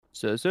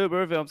So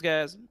Super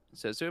Filmscast.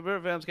 So Super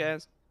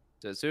Filmscast.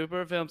 So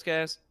Super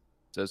Filmscast.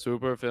 So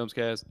Super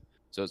Filmscast.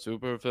 So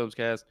Super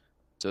Filmscast.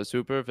 So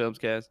Super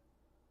Filmscast.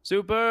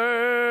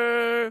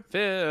 Super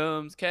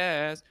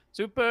Filmscast.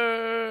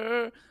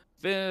 Super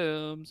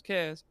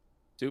Filmscast.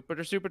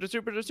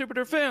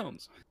 Super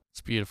films.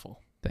 It's beautiful.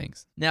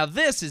 Thanks. Now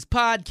this is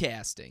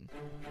podcasting.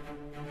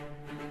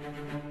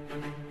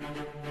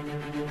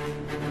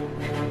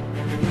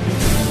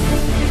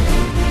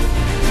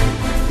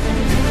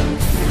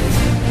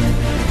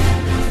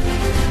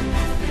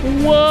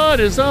 What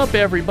is up,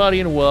 everybody,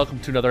 and welcome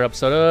to another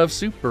episode of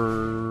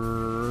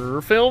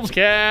Super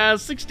Filmscast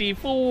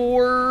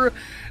 64.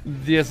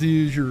 This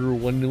is your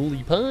one and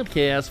only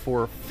podcast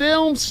for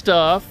film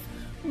stuff,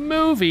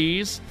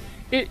 movies.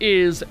 It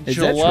is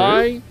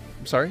July. That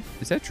I'm sorry,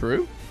 Is that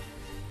true?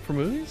 for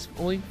movies?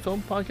 Only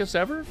film podcast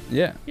ever?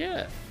 Yeah.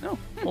 Yeah, Oh.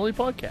 only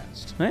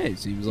podcast. Hey,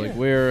 seems like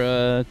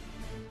Yeah.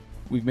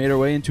 we've made our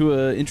way into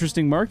an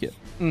interesting market.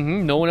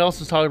 No one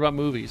else is talking about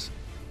movies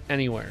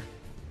anywhere.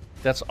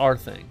 That's our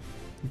thing.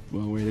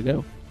 Well, way to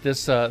go.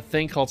 This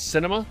thing called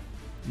cinema,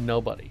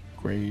 nobody.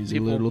 Crazy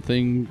People- little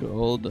thing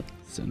called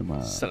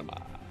cinema.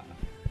 Cinema.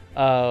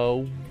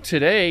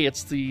 Today,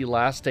 it's the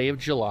last day of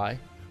July.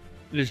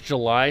 It is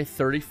July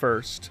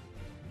 31st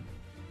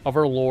of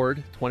our Lord,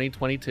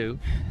 2022.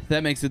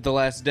 That makes it the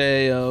last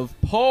day of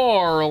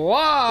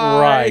Parlay.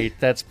 Right.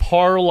 That's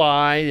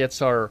Parlay.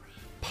 That's our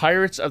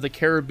Pirates of the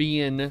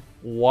Caribbean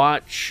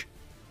watch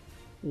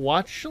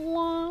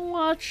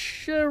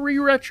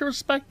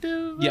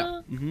re-retrospective.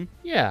 Yeah. Mm-hmm.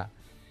 Yeah.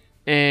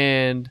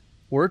 And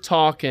we're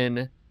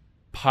talking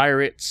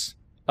Pirates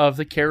of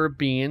the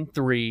Caribbean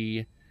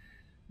 3.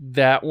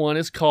 That one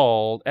is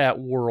called At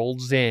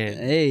World's End.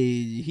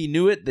 Hey, he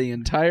knew it the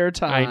entire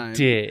time.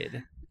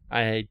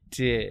 I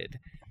did.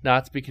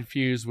 Not to be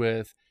confused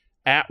with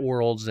At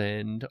World's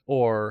End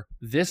or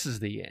This is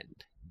the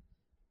End.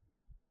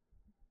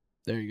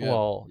 There you go.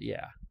 Well,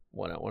 yeah.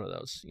 One of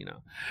those, you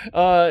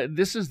know.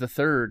 This is the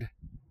third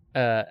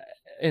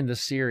in the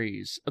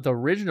series, the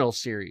original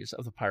series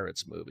of the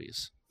Pirates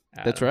movies.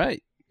 That's Adam.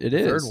 right. It The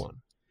is. third one.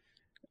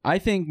 I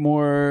think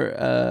more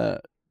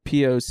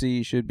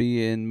POC should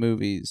be in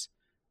movies.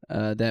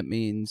 That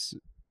means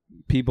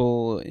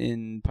people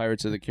in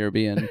Pirates of the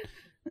Caribbean.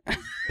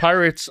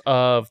 Pirates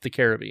of the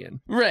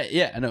Caribbean. Right,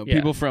 yeah, no, Yeah.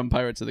 people from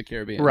Pirates of the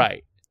Caribbean.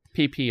 Right.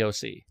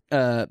 PPOC.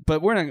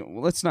 But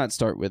let's not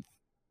start with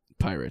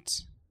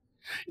pirates.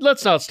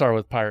 Let's not start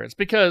with pirates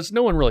because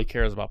no one really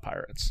cares about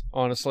pirates,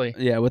 honestly.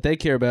 Yeah, what they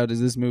care about is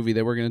this movie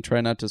that we're going to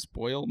try not to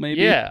spoil,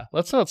 maybe? Yeah,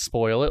 let's not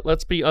spoil it.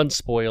 Let's be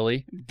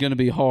unspoily. Going to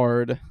be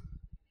hard.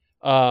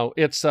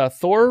 It's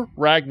Thor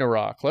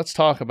Ragnarok. Let's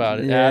talk about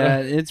it, Yeah,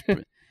 Adam. it's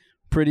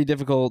pretty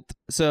difficult.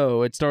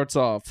 So it starts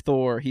off,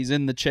 Thor, he's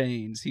in the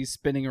chains. He's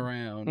spinning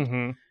around.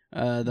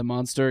 Mm-hmm. The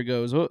monster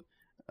goes,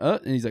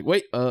 and he's like,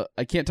 wait,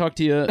 I can't talk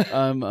to you.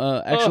 I'm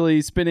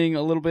actually spinning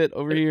a little bit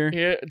over here.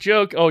 Yeah,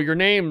 joke. Oh, your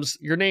name's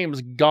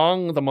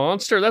Gong the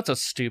Monster? That's a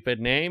stupid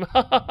name.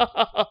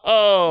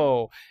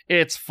 Oh,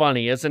 it's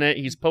funny, isn't it?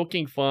 He's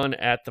poking fun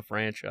at the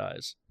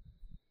franchise.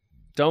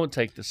 Don't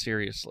take this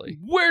seriously.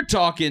 We're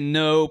talking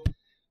Nope.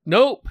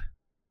 Nope.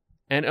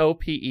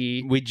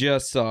 N-O-P-E. We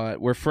just saw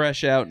it. We're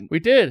fresh out. We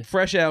did.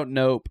 Fresh out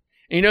Nope.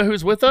 And you know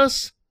who's with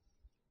us?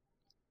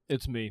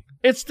 It's me.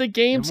 It's the And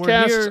we're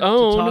here Gamescast's to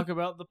own talk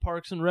about the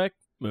Parks and Rec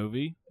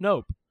movie.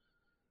 Nope.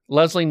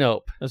 Leslie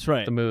Nope, That's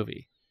right. the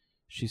movie.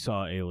 She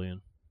saw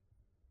Alien.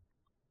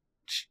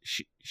 Sh-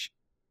 Is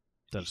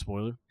that a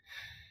spoiler?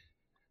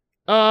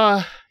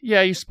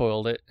 Yeah, you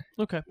spoiled it.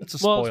 Okay.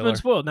 It's a Well, it's spoiler. been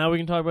spoiled. Now we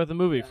can talk about the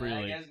movie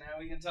freely. now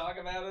we can talk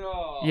about it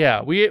all.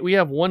 Yeah, we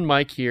have one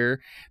mic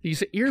here.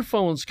 These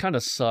earphones kind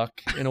of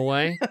suck in a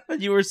way.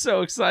 You were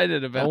so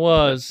excited about I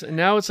was. And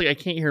now it's like I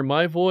can't hear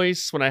my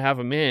voice when I have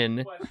them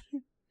in.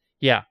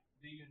 Yeah.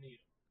 Do you need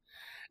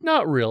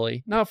Not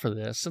really. Not for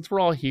this. Since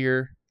we're all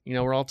here, you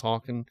know, we're all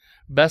talking.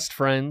 Best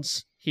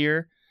friends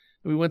here.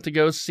 We went to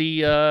go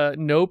see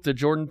Nope, the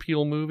Jordan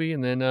Peele movie,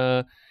 and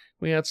then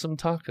we had some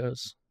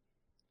tacos.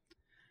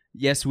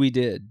 Yes, we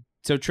did.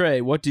 So,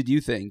 Trey, what did you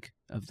think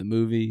of the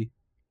movie?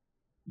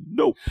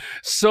 Nope.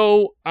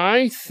 So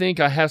I think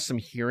I have some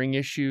hearing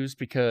issues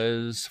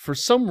because for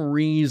some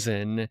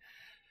reason,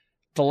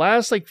 the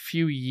last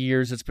few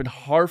years, it's been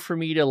hard for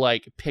me to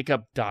pick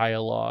up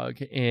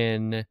dialogue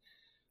in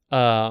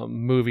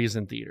movies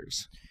and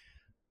theaters.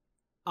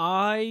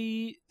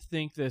 I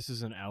think this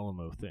is an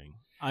Alamo thing.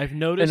 I've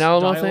noticed An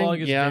Alamo dialogue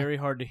thing? is Yeah. very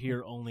hard to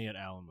hear only at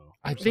Alamo.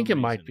 I for think it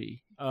some might reason.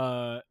 be.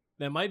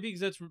 That might be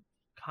because that's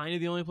kind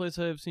of the only place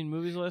I've seen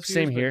movies the last few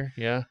Same years,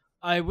 but here, yeah.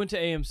 I went to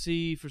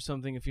AMC for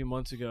something a few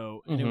months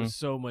ago, and it Mhm. was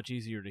so much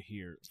easier to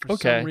hear. For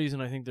Okay. some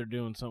reason, I think they're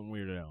doing something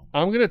weird at Alamo.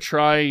 I'm going to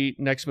try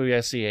next movie I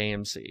see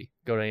AMC.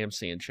 Go to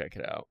AMC and check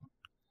it out.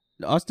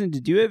 Austin,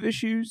 did you have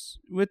issues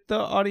with the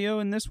audio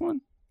in this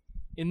one?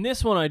 In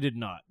this one, I did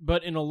not.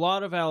 But in a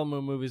lot of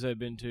Alamo movies I've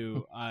been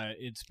to,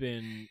 it's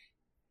been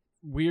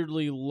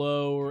weirdly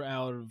low or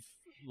out of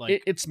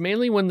like It's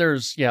mainly when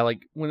there's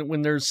like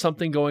when there's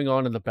something going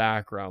on in the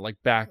background, like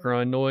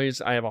background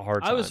noise. I have a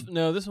hard time.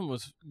 this one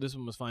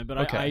was fine, but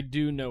Okay. I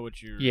do know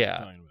what you're Yeah.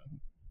 talking about.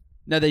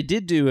 Now they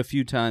did do a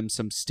few times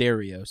some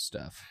stereo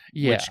stuff,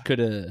 Yeah. which could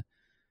have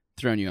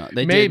thrown you off.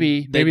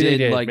 Maybe they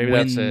did. Like Maybe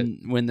when that's it.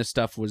 when the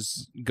stuff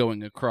was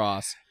going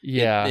across,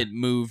 Yeah, it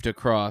moved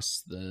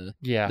across the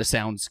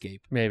soundscape.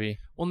 maybe.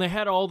 When they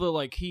had all the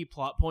like key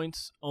plot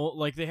points,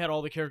 like they had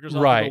all the characters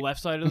on Right. the left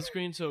side of the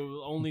screen,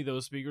 so only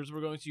those speakers were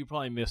going. So you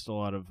probably missed a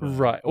lot of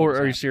Right. what Or was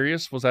are you happening.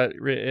 serious? Was that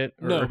it?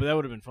 Or- No, but that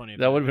would have been funny.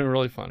 that would have been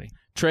really funny.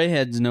 Trey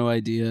had no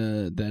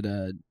idea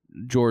that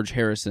George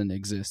Harrison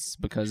exists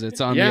because it's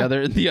on Yeah.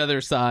 the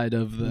other side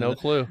of the No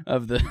clue.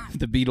 of the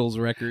the Beatles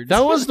records.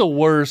 That was the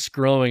worst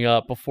growing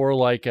up before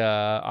like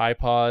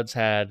iPods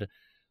had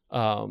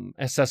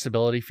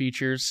accessibility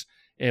features.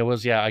 It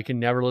was I could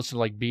never listen to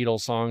like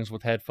Beatles songs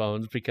with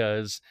headphones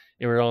because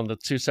they were on the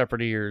two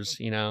separate ears,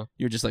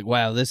 You're just like,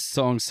 wow, this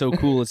song's so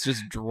cool. It's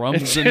just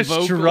drums It's and just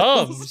vocals.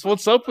 drums.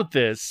 What's up with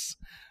this?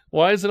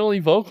 Why is it only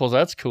vocals?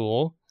 That's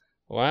cool.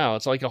 Wow,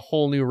 it's like a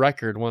whole new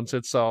record once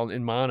it's all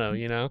in mono,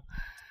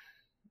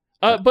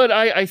 But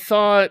I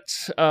thought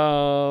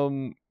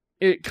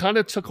it kind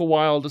of took a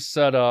while to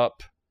set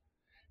up,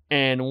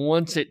 and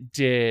once it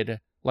did,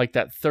 like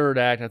that third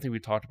act, I think we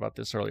talked about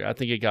this earlier. I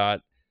think it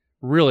got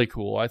really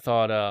cool. I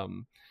thought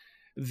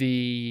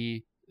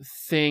the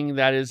thing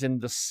that is in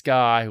the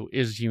sky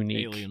is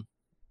unique. Alien.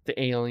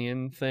 The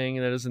alien thing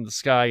that is in the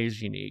sky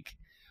is unique.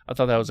 I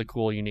thought that was a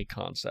cool, unique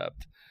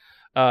concept.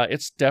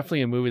 It's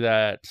definitely a movie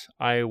that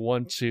I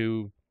want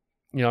to,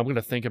 I'm going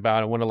to think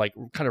about. I want to like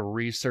kind of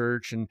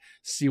research and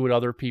see what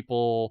other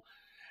people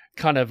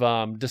kind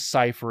of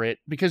decipher it,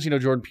 because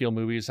Jordan Peele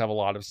movies have a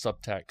lot of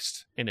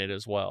subtext in it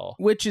as well.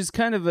 Which is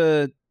kind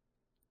of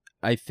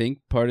I think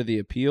part of the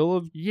appeal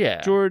of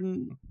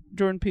Jordan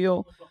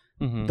Peele,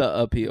 Mhm. the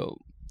appeal.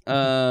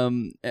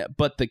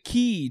 But the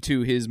key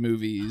to his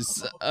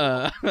movies,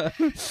 Oh,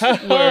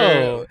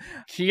 where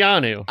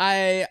Keanu.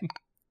 I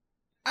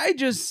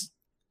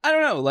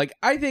don't know. Like,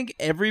 I think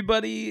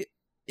everybody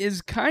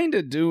is kind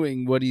of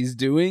doing what he's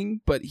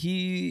doing, but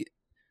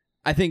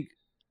I think,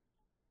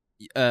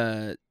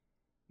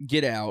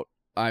 Get Out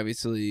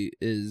obviously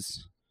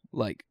is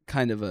like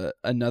kind of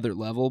another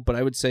level, but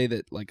I would say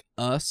that like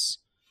Us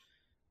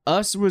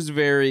was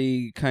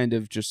very kind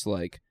of just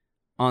like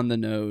on the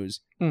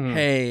nose. Mhm.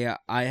 Hey,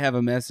 I have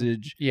a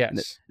message.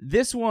 Yes.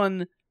 This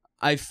one,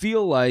 I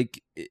feel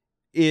like,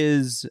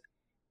 is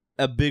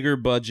a bigger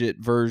budget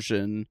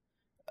version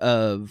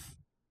of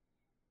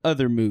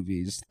other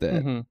movies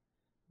that Mhm.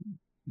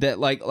 that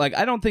like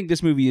I don't think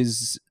this movie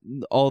is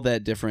all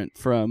that different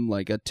from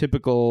like a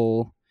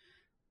typical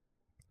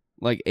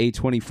like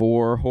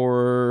A24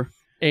 horror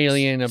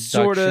Alien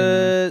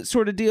abduction.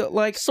 sort of deal.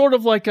 Like, Sort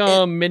of like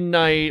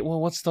Midnight. Well,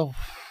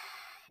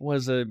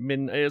 was it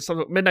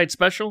Midnight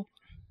Special?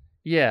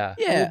 Yeah.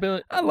 Yeah. A little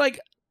bit-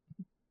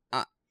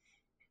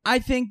 I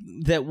think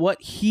that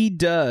what he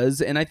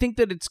does, and I think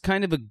that it's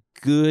kind of a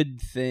good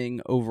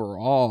thing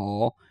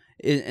overall,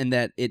 and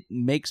that it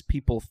makes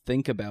people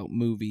think about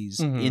movies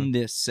Mhm. in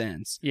this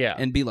sense. Yeah.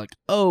 And be like,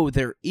 oh,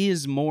 there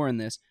is more in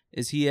this,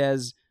 is he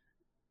has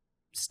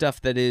stuff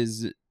that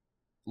is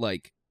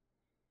like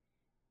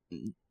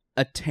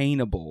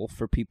attainable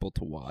for people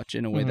to watch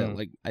in a way that Mhm.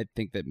 like I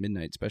think that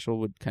Midnight Special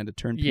would kind of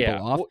turn people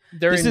off. Well,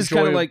 they're This is kind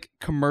of enjoyable- like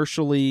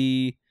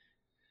commercially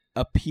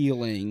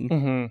appealing,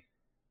 Mhm.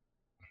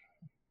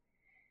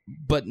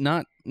 but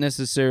not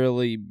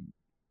necessarily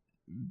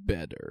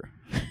better.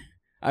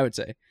 I would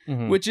say,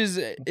 Mhm. which is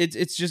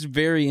it's just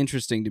very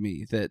interesting to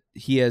me that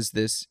he has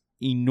this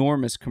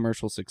enormous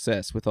commercial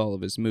success with all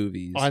of his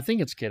movies. I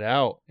think it's Get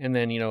Out, and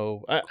then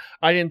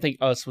I didn't think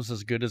Us was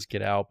as good as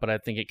Get Out, but I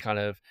think it kind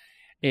of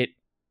it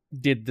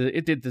did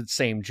the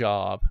same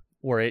job,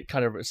 where it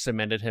kind of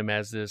cemented him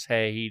as this.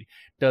 Hey, he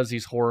does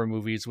these horror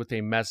movies with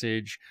a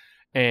message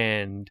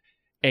and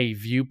a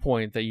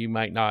viewpoint that you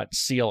might not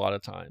see a lot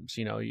of times.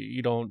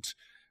 You don't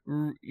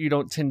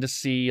tend to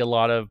see a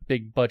lot of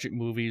big budget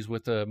movies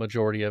with a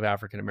majority of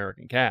African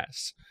American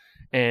casts,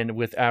 and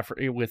with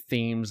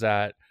themes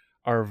that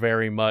are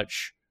very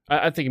much,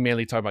 I think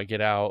mainly talking about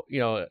Get Out,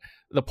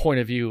 the point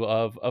of view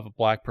of a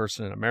black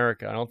person in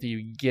America. I don't think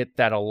you get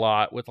that a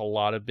lot with a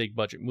lot of big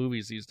budget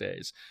movies these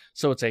days.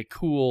 So it's a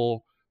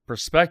cool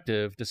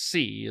perspective to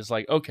see, is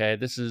like, okay,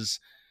 this is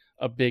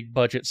a big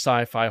budget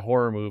sci-fi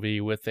horror movie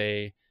with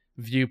a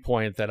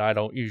viewpoint that I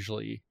don't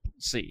usually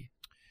see.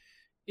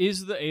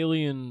 Is the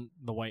alien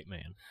the white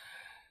man?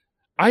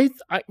 I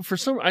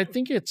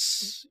think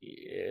it's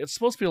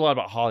supposed to be a lot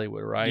about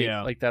Hollywood, right?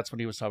 Yeah. Like that's what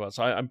he was talking about.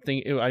 So I'm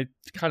thinking, I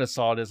kind of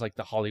saw it as like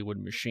the Hollywood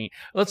machine.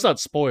 Let's not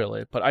spoil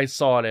it, but I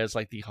saw it as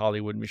like the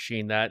Hollywood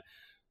machine that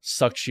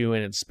sucks you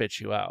in and spits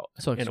you out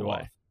Sucks in a you way.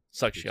 off.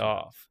 Sucks Spits you you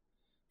off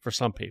for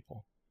some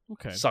people,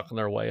 Okay. sucking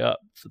their way up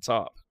to the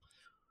top.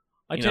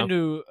 I you tend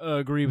to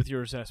agree with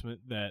your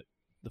assessment that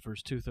the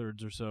first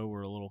 2/3 or so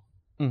were a little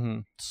Mm-hmm.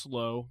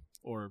 slow,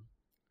 or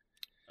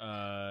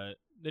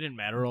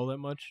matter all that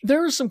much.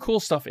 There was some cool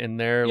stuff in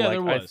there. Yeah, like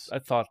there was. I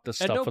thought the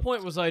stuff. At no with,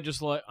 point was I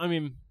just like. I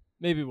mean,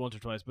 maybe once or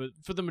twice, but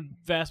for the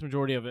vast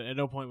majority of it, at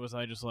no point was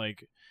I just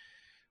like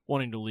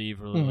wanting to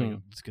leave or like,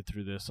 let's get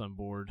through this. I'm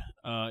bored.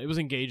 It was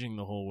engaging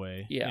the whole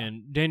way. Yeah.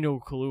 And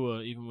Daniel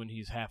Kaluuya, even when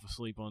he's half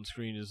asleep on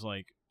screen, is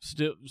like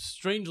still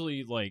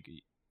strangely like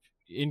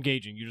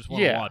engaging. You just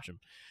want to watch him.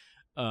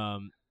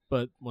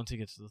 But once he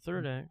gets to the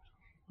third act,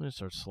 it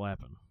starts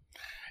slapping.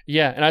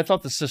 Yeah, and I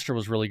thought the sister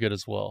was really good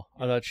as well.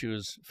 I thought she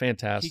was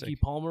fantastic. Keke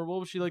Palmer, what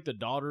was she, like the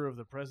daughter of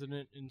the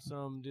president in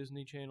some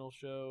Disney Channel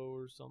show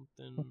or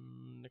something?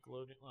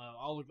 Nickelodeon.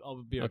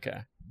 I'll be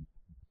okay.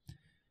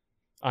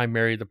 I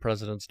Married the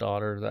President's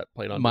Daughter that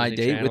played on My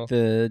Disney Date Channel. with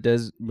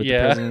the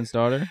President's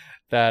Daughter.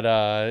 That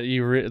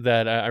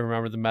I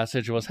remember the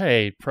message was,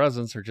 "Hey,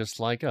 presidents are just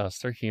like us.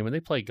 They're human. They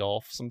play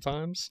golf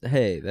sometimes.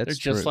 Hey, that's They're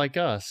true. just like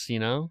us, you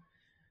know."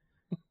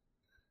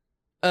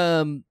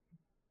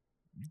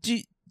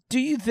 Do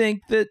you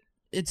think that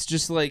it's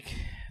just like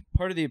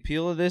part of the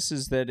appeal of this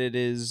is that it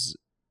is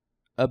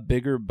a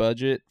bigger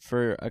budget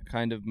for a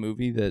kind of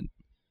movie that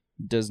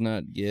does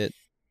not get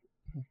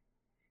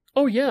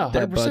Oh yeah, 100%.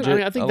 that budget? I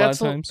mean, I think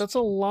that's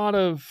a lot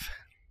of.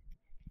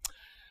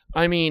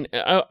 I mean,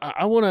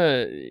 I want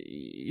to.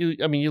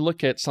 You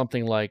look at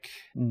something like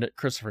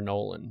Christopher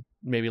Nolan,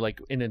 maybe like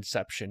in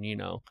Inception. You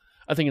know,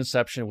 I think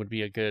Inception would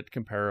be a good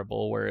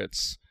comparable where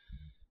it's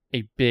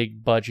a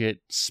big budget,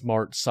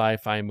 smart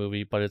sci-fi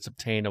movie, but it's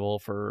obtainable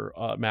for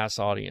mass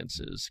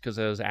audiences because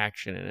there's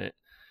action in it.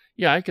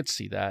 Yeah, I could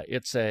see that.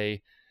 It's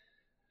a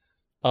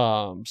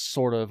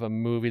sort of a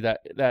movie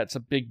that's a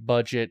big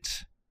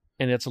budget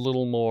and it's a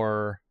little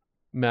more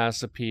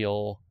mass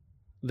appeal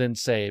than,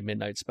 say,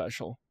 Midnight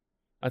Special.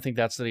 I think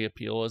that's the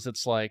appeal. Is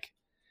it's like,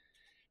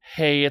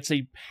 hey,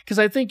 because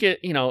I think it,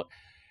 you know.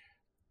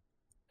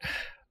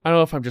 I don't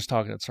know if I'm just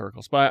talking in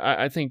circles, but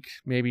I think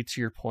maybe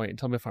to your point, and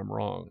tell me if I'm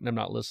wrong, and I'm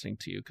not listening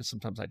to you because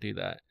sometimes I do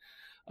that.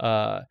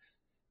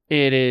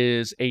 It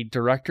is a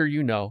director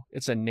you know,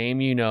 it's a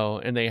name you know,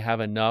 and they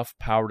have enough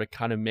power to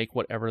kind of make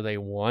whatever they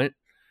want,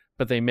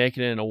 but they make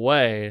it in a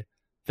way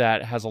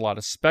that has a lot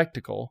of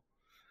spectacle,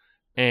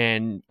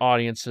 and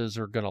audiences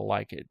are going to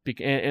like it.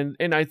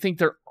 And I think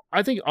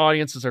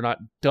audiences are not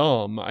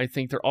dumb. I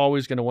think they're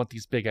always going to want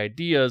these big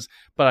ideas,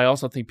 but I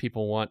also think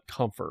people want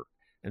comfort,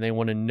 and they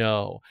want to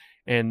know.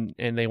 And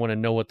they want to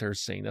know what they're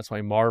seeing. That's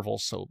why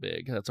Marvel's so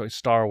big. That's why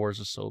Star Wars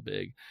is so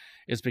big,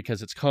 is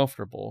because it's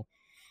comfortable.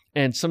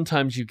 And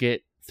sometimes you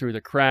get through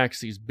the cracks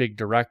these big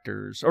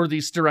directors, or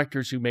these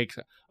directors who make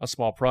a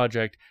small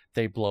project,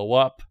 they blow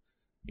up,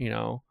 you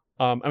know.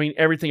 I mean,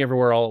 Everything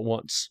Everywhere All at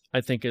Once, I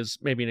think, is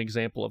maybe an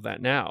example of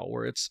that now,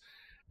 where it's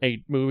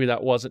a movie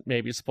that wasn't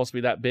maybe supposed to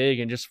be that big,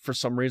 and just for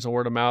some reason,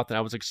 word of mouth,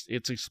 and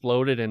it's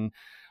exploded. And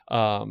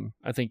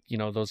I think, you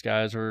know, those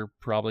guys are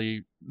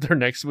probably, their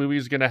next movie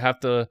is going to have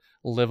to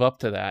live up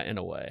to that in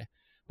a way,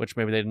 which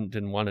maybe they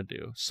didn't want to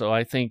do. So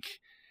I think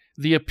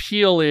the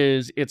appeal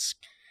is it's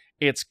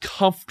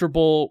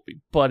comfortable,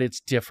 but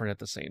it's different at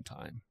the same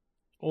time.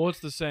 Well,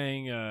 what's the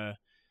saying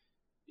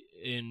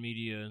in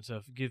media and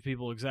stuff? Give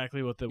people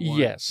exactly what they want,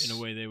 yes, in a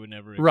way they would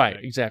never expect.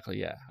 Right, exactly,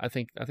 yeah. I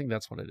think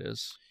that's what it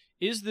is.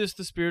 Is this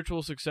the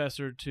spiritual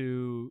successor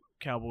to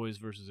Cowboys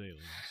versus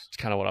Aliens? It's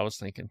kind of what I was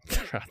thinking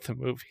throughout the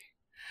movie.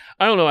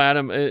 I don't know,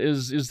 Adam.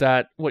 Is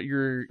that what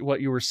you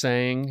were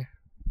saying?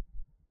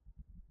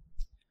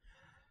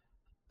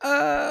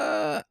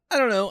 I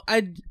don't know.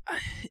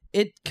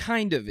 It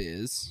kind of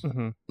is.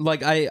 Mm-hmm.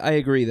 Like I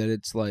agree that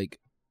it's like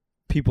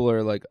people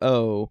are like,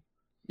 oh,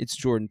 it's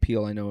Jordan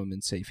Peele. I know I'm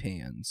in safe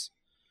hands.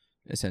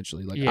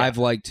 Essentially, like I've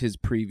liked his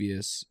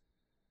previous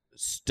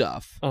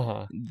stuff,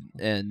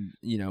 and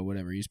you know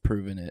whatever, he's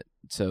proven it.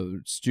 So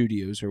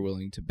studios are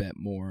willing to bet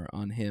more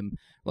on him.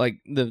 Like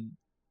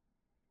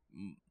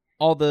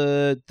all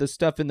the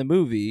stuff in the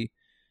movie,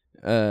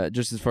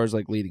 just as far as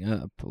like leading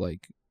up,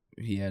 like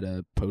he had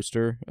a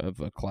poster of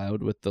a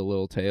cloud with the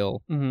little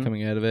tail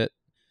coming out of it.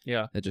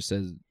 Yeah, that just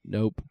says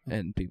nope,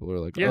 and people are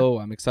like, "Oh,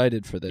 I'm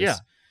excited for this." Yeah,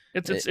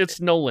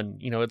 it's Nolan.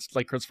 You know, it's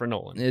like Christopher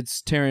Nolan.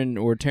 It's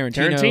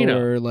Tarantino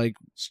or like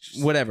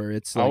whatever.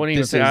 It's like, I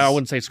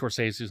wouldn't say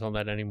Scorsese's on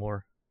that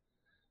anymore.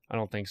 I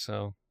don't think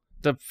so.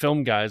 The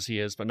film guys he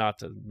is, but not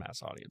to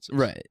mass audiences.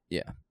 Right.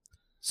 Yeah.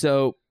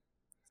 So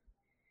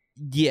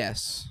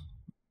yes.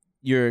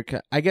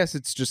 I guess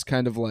it's just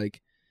kind of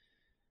like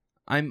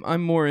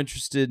I'm more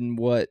interested in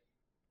what,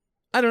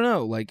 I don't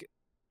know, like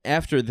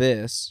after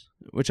this,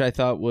 which I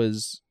thought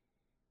was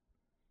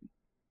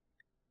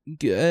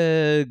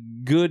good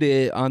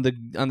on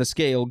the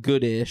scale,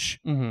 goodish.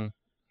 Mm-hmm.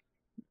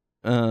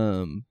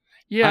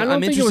 Yeah,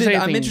 I'm interested.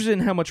 I'm interested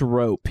in how much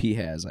rope he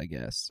has, I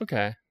guess.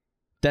 Okay.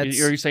 Are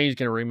you saying he's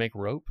gonna remake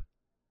Rope?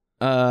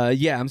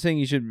 Yeah, I'm saying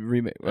you should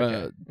remake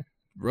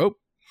Rope.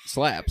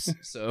 Slaps.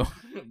 So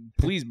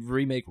please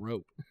remake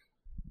Rope.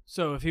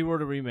 So if he were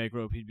to remake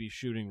Rope, he'd be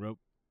shooting Rope.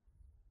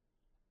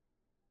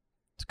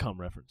 It's a cum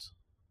reference.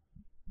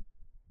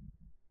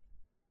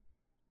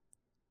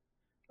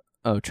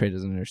 Oh, Trey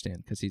doesn't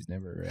understand because he's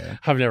never.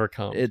 I've never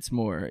come. It's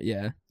more,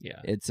 yeah.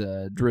 Yeah. It's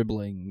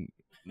dribbling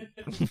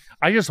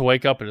I just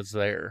wake up and it's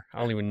there. I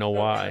don't even know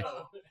why.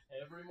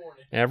 Every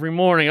morning. Every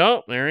morning.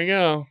 Oh, there you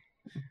go.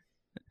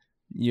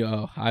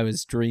 Yo, I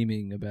was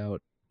dreaming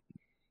about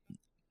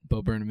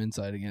Bo Burnham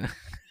Inside again.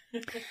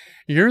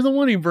 You're the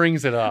one who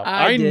brings it up.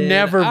 I did.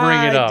 never bring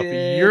it I up.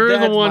 did. You're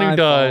That's the one my who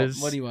does.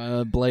 fault. What do you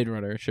want? Blade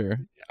Runner, sure.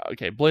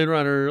 Okay, Blade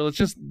Runner. Let's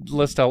just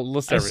list I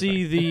everything.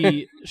 see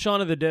the Shaun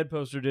of the Dead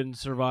poster didn't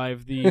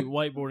survive the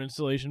whiteboard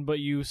installation, but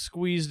you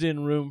squeezed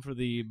in room for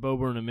the Bo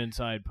Burnham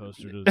Inside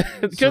poster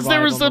Because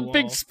there was a a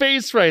big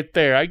space right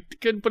there. I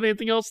couldn't put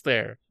anything else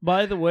there.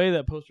 By the way,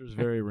 that poster is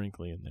very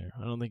wrinkly in there.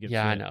 I don't think it's.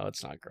 Yeah, I know.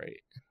 It's not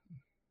great.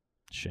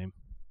 Shame.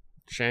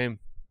 Shame.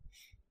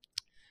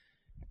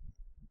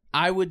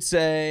 I would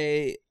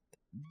say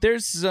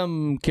there's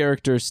some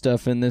character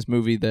stuff in this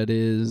movie that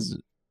is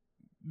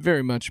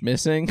very much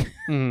missing.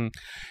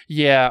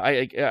 Yeah,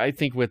 I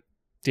think with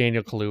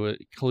Daniel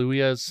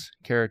Kaluuya's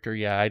character,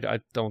 yeah, I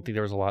don't think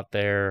there was a lot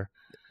there.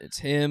 It's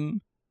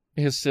him.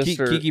 His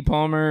sister, Keke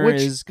Palmer,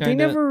 which is kind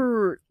they of...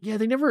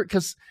 never,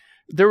 because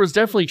there was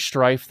definitely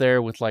strife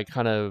there with like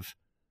kind of,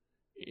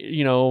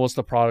 almost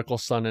the prodigal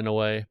son in a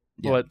way,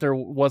 Yeah. but it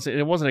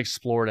wasn't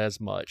explored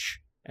as much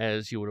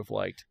as you would have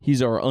liked.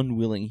 He's our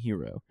unwilling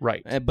hero.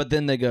 Right. But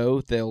then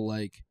they're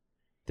like,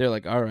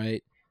 all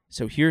right,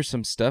 so here's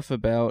some stuff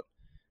about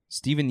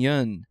Steven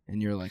Yeun.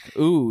 And you're like,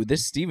 ooh,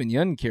 this Steven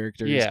Yeun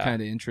character is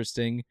kind of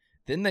interesting.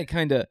 Then they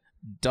kind of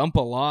dump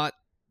a lot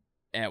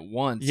at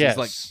once. Yes. It's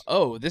like,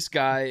 oh, this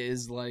guy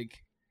is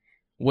like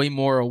way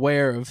more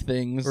aware of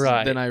things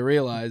than I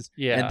realized.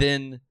 Yeah. And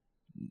then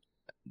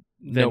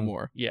no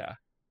more. Yeah.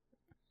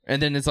 And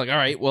then it's like, all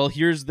right, well,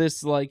 here's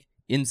this like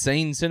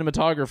insane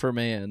cinematographer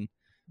man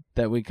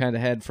that we kind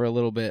of had for a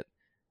little bit.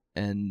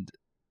 And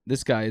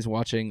this guy is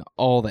watching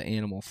all the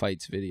animal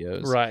fights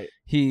videos. Right.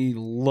 He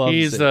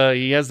loves it.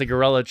 He has the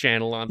Gorilla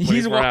Channel on 24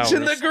 He's watching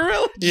hours. the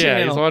Gorilla Channel.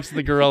 Yeah, he's watching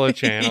the Gorilla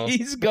Channel.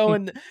 he's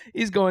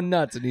going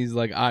nuts, and he's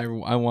like, I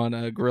want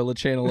a Gorilla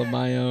Channel of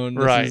my own.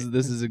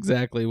 This is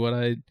exactly what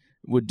I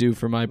would do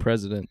for my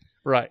president.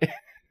 Right.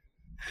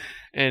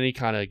 And he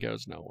kind of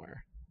goes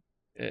nowhere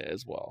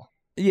as well.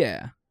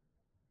 Yeah.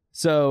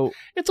 So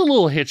it's a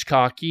little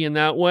Hitchcocky in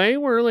that way,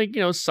 where like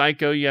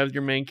Psycho, you have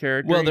your main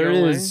character. Well, there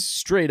is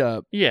straight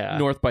up,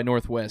 North by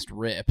Northwest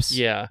rips.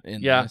 Yeah,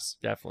 this.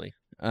 Definitely.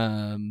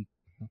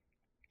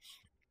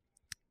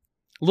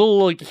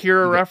 Little like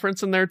Akira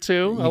reference in there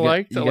too. I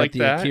like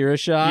that. Akira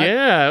shot.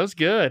 Yeah, it was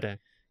good.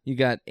 You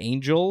got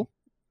Angel.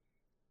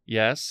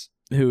 Yes.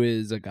 Who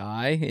is a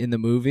guy in the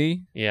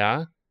movie?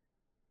 Yeah.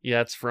 Yeah,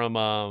 it's from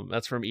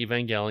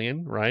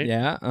Evangelion, right?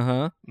 Yeah.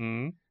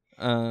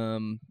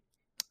 Mm-hmm.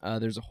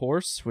 There's a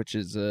horse, which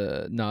is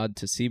a nod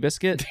to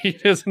Seabiscuit.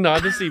 It is a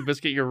nod to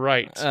Seabiscuit. You're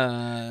right.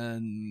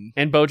 And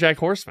BoJack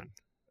Horseman.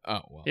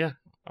 Oh well. Yeah,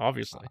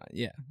 obviously.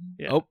 Yeah.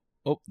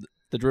 Oh,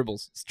 the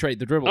dribbles. It's trade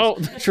the dribbles. Oh,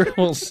 the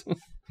dribbles.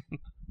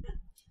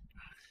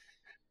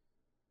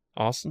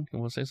 Austin, you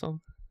want to say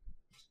something?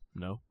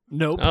 No.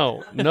 Nope.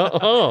 Oh no.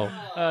 Oh,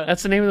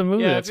 that's the name of the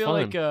movie. Yeah, that's I feel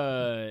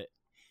fun. like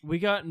we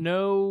got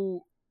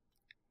no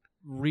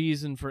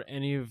reason for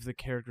any of the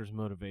characters'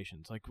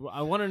 motivations. Like,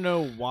 I want to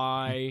know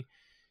why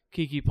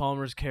Keke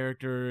Palmer's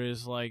character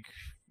is like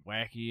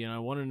wacky, and I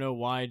want to know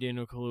why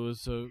Daniel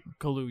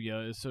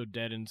Kaluuya is so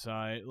dead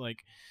inside. Like,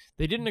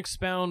 they didn't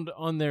expound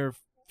on their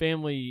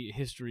family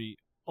history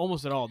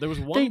almost at all. There was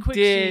one quick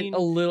scene. A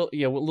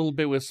little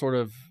bit with sort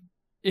of.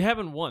 It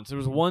happened once. There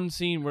was one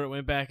scene where it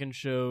went back and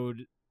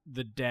showed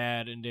the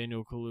dad and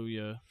Daniel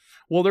Kaluuya.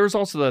 Well, there was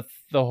also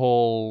the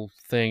whole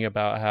thing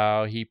about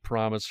how he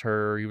promised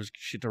her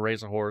to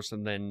raise a horse,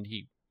 and then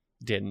he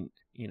didn't.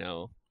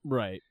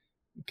 Right.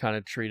 Kind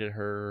of treated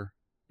her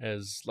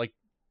as like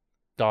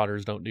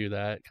daughters don't do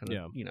that.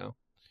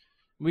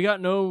 We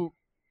got no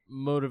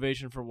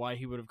motivation for why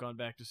he would have gone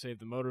back to save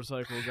the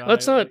motorcycle guy.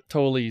 Let's not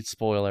totally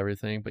spoil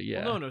everything, but yeah.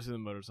 Well, no one knows who the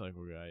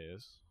motorcycle guy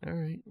is. All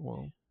right.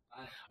 Well.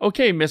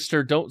 Okay,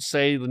 mister, don't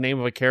say the name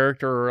of a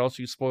character or else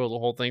you spoil the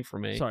whole thing for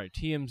me. Sorry,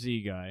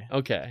 TMZ guy.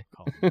 Okay.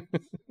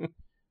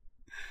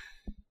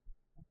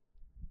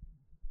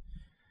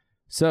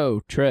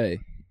 So, Trey,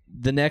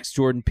 the next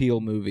Jordan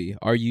Peele movie,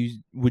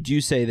 would you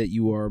say that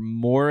you are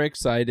more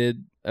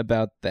excited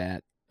about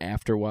that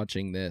after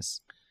watching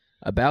this?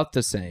 About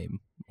the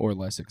same or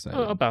less excited?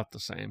 About the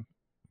same,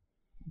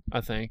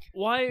 I think.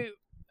 Why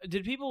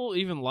did people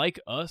even like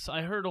Us?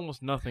 I heard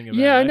almost nothing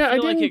about it. I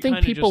didn't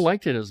think people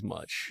liked it as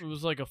much. It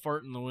was like a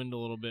fart in the wind a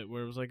little bit,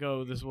 where it was like,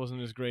 oh, this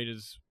wasn't as great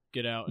as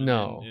Get Out. And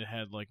no. it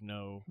had like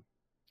no.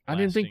 I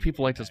didn't think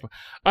people liked this much.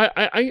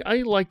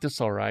 I liked this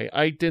all right.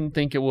 I didn't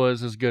think it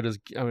was as good as.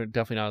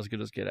 Definitely not as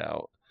good as Get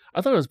Out. I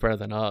thought it was better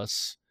than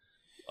Us.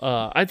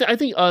 I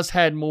think Us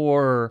had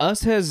more.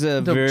 Us has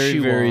a very,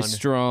 very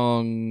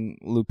strong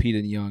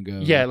Lupita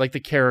Nyong'o. Yeah, like the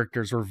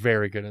characters were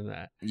very good in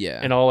that. Yeah,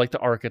 and all like the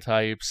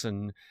archetypes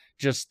and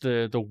just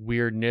the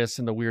weirdness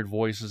and the weird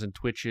voices and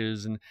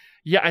twitches and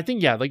I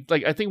think I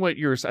think what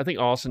I think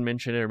Austin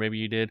mentioned it, or maybe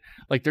you did.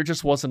 Like there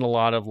just wasn't a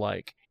lot of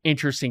like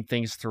interesting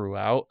things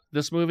throughout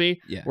this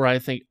movie. Yeah. Where I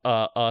think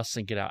Us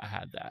and Get Out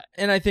had that.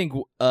 And I think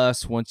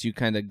Us, once you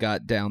kind of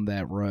got down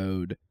that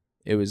road,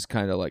 it was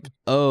kind of like,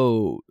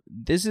 oh,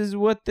 this is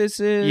what this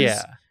is.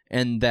 Yeah.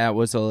 And that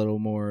was a little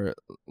more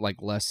like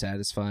less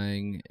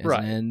satisfying as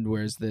Right. an end.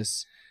 Whereas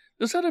this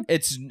Had a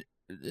it's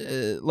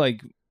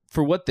like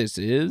for what this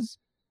is,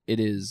 it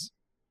is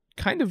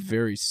kind of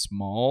very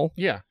small.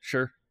 yeah,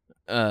 sure.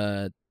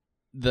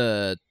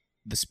 The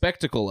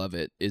spectacle of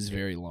it is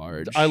very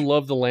large. I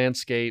love the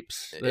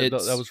landscapes. That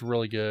It's- was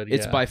really good.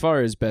 It's yeah. by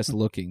far his best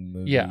looking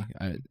movie. Yeah.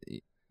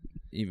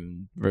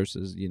 Even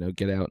versus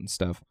Get Out and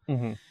stuff.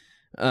 Mhm.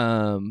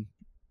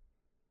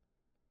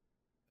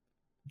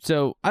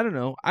 So I don't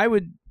know.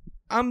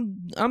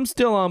 I'm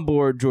still on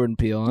board Jordan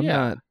Peele.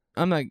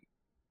 I'm not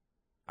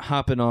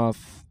hopping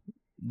off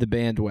the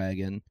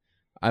bandwagon.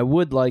 I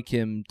would like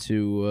him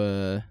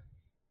to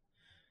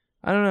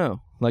I don't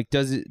know. Like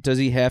does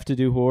he have to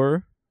do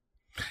horror?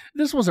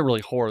 This wasn't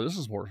really horror. This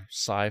is more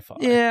sci-fi.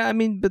 Yeah, I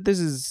mean, but this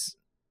is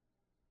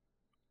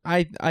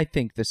I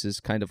think this is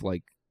kind of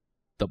like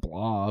The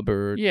Blob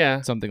or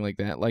Yeah. something like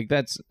that. Like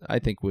that's I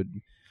think would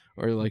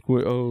or like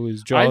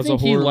is I Jaws think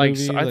a horror he likes.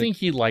 movie? I Like, think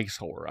he likes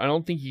horror. I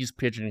don't think he's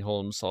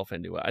pigeonholing himself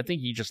into it. I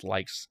think he just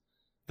likes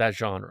that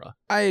genre.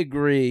 I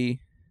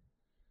agree.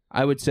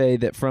 I would say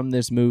that from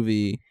this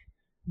movie,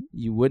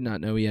 you would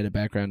not know he had a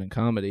background in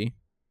comedy,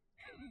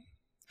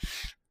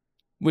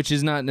 which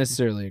is not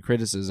necessarily a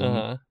criticism,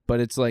 Uh-huh. but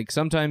it's like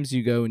sometimes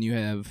you go and you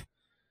have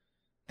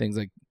things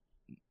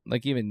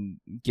like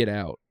even Get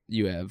Out.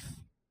 You have,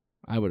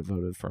 I would have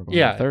voted for him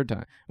Yeah. a third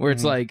time, where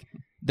it's Mhm. like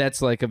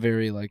that's like a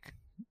very like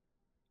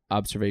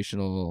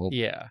observational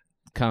Yeah.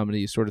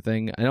 comedy sort of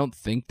thing. I don't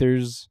think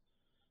there's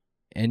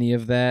any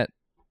of that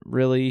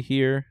really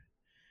here.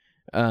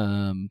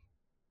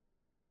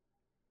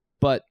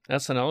 But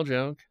SNL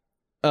joke.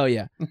 oh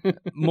yeah,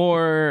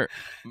 more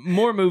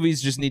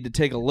movies just need to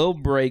take a little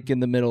break in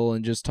the middle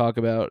and just talk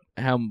about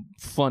how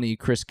funny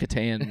Chris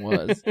Kattan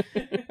was.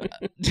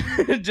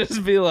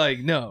 Just be like,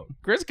 no,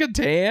 Chris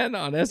Kattan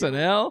on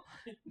SNL,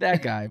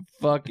 that guy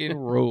fucking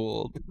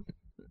ruled.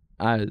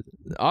 Austin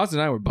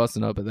and I were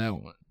busting up at that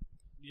one.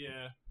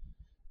 Yeah.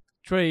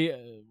 Trey,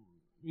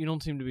 you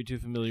don't seem to be too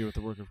familiar with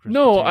the work of Chris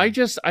No,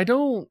 Kattan. I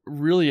don't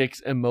really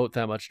emote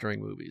that much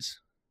during movies.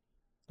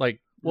 Like,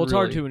 Well, it's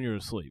hard really. to when you're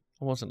asleep.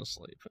 I wasn't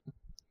asleep.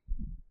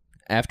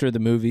 After the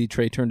movie,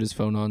 Trey turned his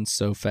phone on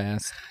so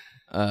fast.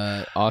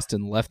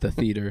 Austin left the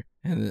theater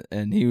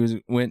and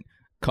he went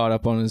caught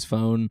up on his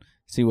phone,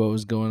 see what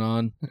was going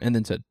on, and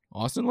then said,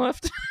 "Austin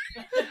left."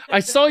 I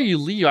saw you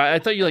leave. I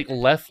thought you like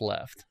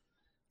left. I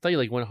thought you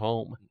like went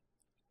home.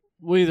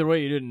 Well, either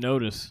way, you didn't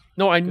notice.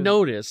 No, I 'Cause-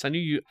 noticed. I knew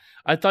you.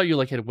 I thought you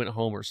like had went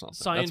home or something.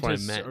 That's what I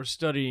Scientists meant. are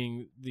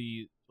studying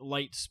the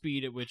light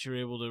speed at which you're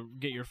able to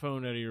get your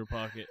phone out of your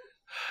pocket.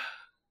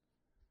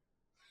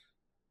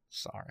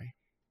 Sorry.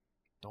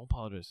 Don't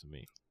apologize to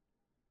me.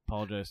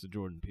 Apologize to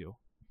Jordan Peele.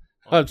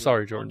 I'm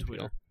sorry, Jordan on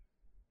Twitter. Peele.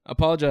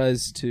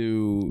 Apologize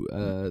to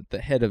the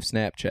head of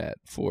Snapchat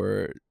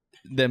for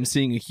them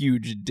seeing a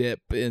huge dip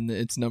in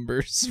its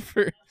numbers.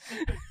 For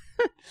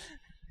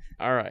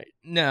All right.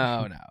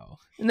 no,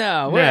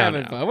 we're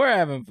having No. fun. We're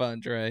having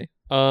fun, Trey.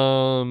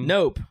 Um.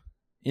 Nope,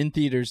 in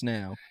theaters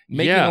now,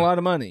 making Yeah. a lot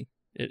of money.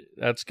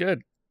 That's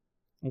good.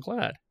 I'm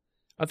glad.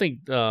 I think.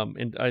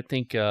 And I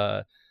think.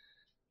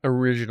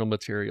 Original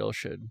material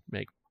should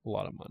make a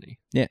lot of money.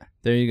 Yeah,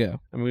 there you go.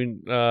 I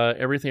mean,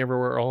 Everything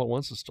Everywhere All at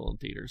Once is still in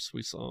theaters.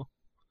 We saw,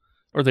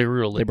 or they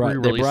re-released. They brought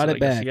it I guess.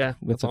 back Yeah,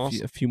 with that's a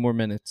awesome. few more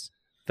minutes.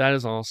 That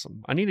is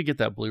awesome. I need to get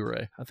that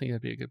Blu-ray. I think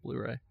that'd be a good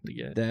Blu-ray to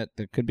get. That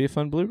could be a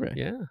fun Blu-ray.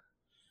 Yeah,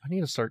 I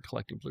need to start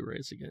collecting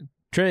Blu-rays again.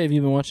 Trey, have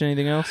you been watching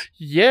anything else?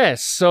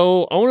 Yes.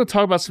 So I want to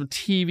talk about some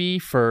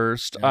TV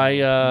first.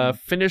 I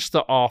finished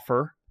The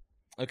Offer.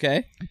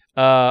 Okay.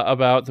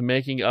 About the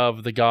making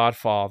of The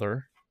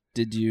Godfather.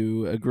 Did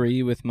you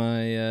agree with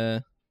my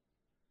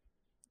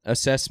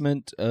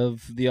assessment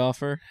of The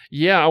Offer?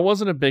 Yeah, I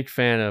wasn't a big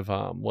fan of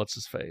what's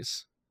his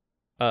face,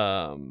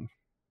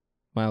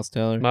 Miles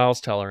Teller?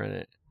 Miles Teller in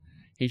it.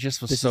 He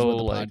just was This so is what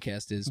the like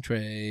podcast is.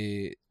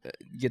 Trey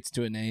gets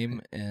to a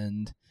name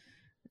and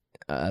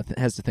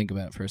has to think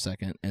about it for a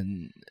second,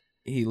 and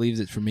he leaves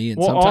it for me. And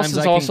well, sometimes Austin's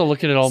I can, also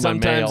looking at all my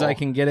sometimes mail. I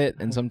can get it,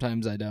 and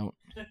sometimes I don't.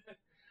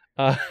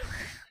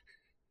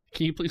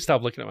 Can you please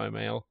stop looking at my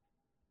mail?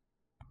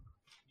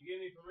 You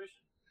gave me permission.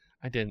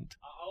 I didn't.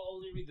 I'll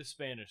only read the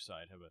Spanish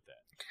side. How about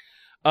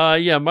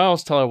that? Yeah,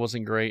 Miles Teller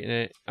wasn't great in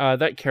it.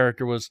 That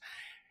character was,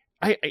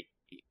 I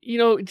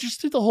just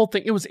through the whole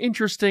thing, it was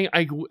interesting.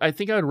 I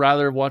think I would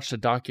rather have watched a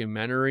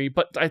documentary,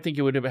 but I think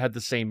it would have had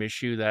the same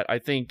issue that I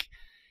think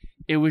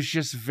it was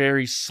just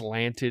very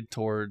slanted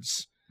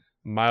towards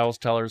Miles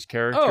Teller's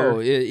character. Oh,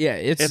 yeah,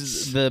 it's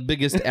It's- the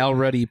biggest Al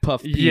Ruddy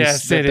puff piece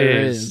yes, that it there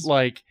is. is.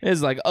 Like,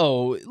 It's like,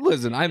 oh,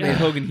 listen, I made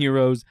Hogan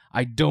Heroes.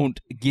 I don't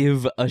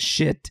give a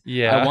shit.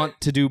 yeah, I want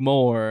to do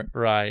more.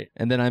 right.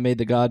 And then I made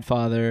The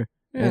Godfather.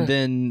 Yeah. And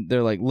then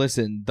they're like,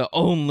 listen, the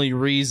only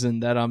reason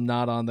that I'm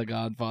not on The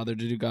Godfather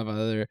to do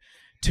Godfather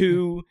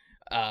 2,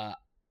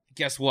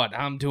 guess what?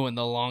 I'm doing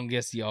the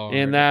longest yard.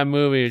 And that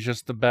movie is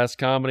just the best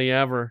comedy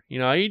ever. You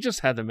know, he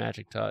just had the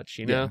magic touch,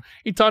 you know? Yeah.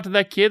 He talked to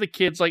that kid. The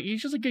kid's like,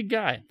 he's just a good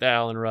guy, the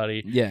Alan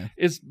Ruddy. Yeah.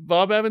 Is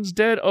Bob Evans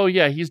dead? Oh,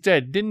 yeah, he's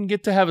dead. Didn't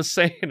get to have a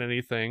say in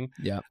anything.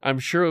 Yeah. I'm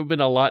sure it would have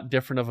been a lot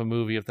different of a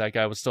movie if that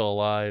guy was still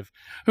alive.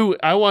 Who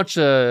I watched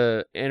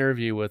a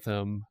interview with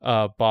him,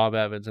 Bob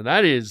Evans, and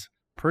that is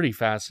pretty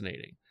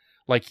fascinating.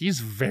 Like, he's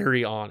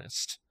very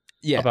honest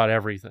about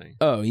everything.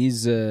 Oh,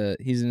 he's an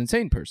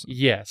insane person.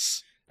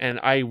 Yes. And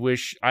I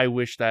wish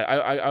that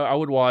I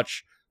would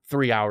watch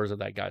 3 hours of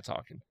that guy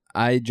talking.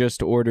 I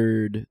just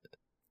ordered.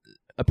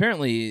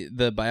 Apparently,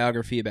 the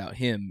biography about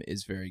him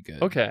is very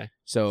good. Okay.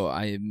 So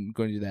I'm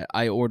going to do that.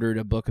 I ordered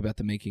a book about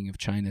the making of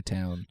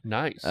Chinatown.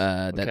 Nice.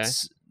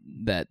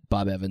 That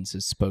Bob Evans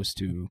is supposed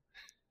to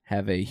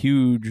have a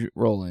huge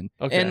role in.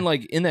 Okay. And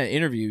like in that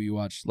interview you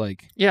watched,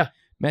 like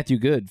Matthew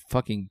Good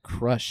fucking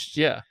crushed.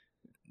 Yeah.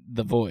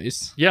 The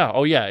voice. Yeah.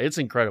 Oh, yeah. It's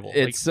incredible.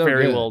 It's like, so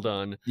very good. well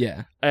done.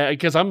 Yeah.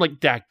 Because I'm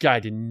like, that guy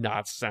did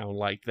not sound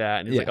like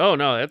that. And he's like, oh,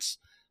 no,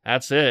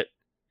 that's it.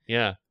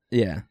 Yeah.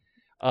 Yeah.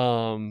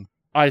 I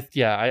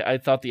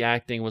thought the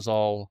acting was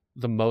all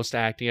the most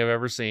acting I've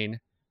ever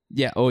seen.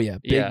 Yeah. Oh, yeah.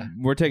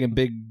 We're taking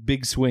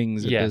big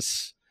swings at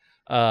this.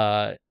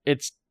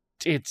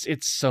 It's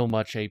so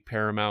much a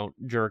Paramount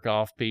jerk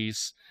off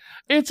piece.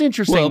 It's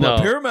interesting though.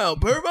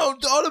 Paramount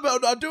thought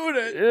about not doing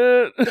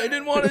it. They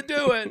didn't want to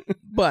do it.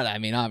 But I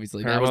mean,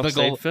 obviously Paramount that was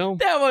the goal. film.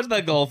 That was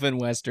the Gulf and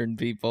Western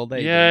people.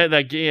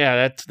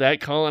 That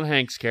Colin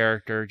Hanks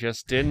character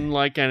just didn't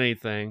like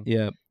anything.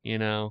 Yeah. You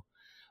know.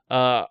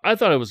 I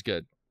thought it was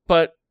good.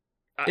 But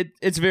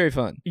it's very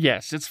fun.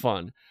 Yes, it's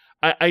fun.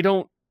 I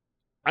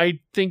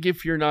think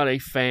if you're not a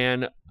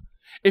fan,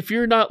 if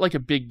you're not like a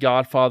big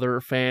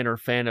Godfather fan or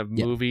fan of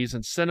movies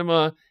and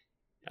cinema,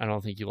 I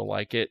don't think you'll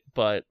like it,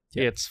 but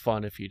it's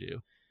fun if you do.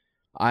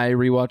 I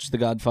rewatched The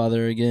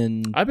Godfather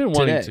again. I've been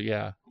wanting to,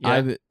 yeah.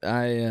 I'm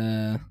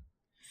a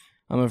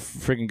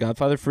freaking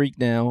Godfather freak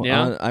now.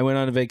 Yeah. I went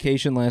on a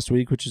vacation last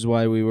week, which is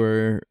why we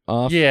were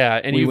off.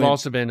 Yeah, and you've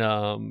also been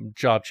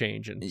job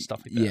change and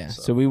stuff like that. Yeah,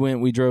 so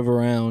we drove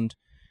around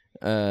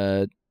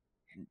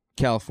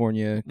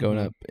California, going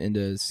up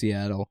into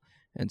Seattle,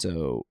 and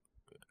so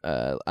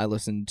I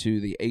listened to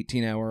the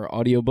 18-hour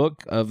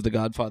audiobook of the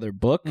Godfather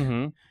book.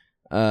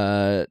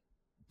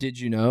 Did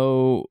you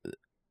know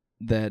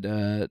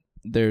that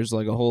there's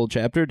like a whole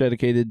chapter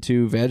dedicated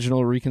to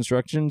vaginal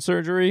reconstruction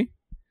surgery?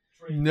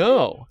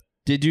 No.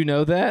 Did you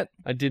know that?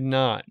 I did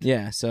not.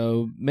 Yeah,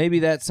 so maybe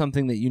that's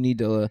something that you need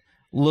to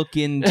look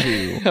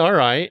into. All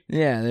right.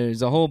 Yeah,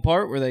 there's a whole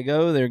part where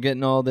they're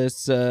getting all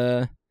this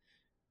the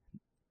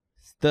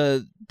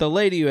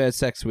lady who has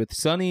sex with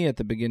Sonny at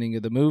the beginning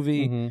of the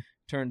movie,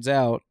 turns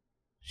out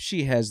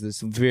she has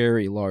this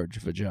very large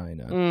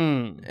vagina.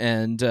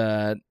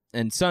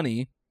 And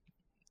Sonny,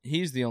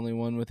 he's the only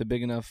one with a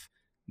big enough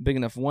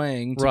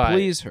wang to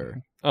please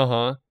her.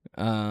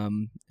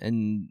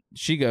 And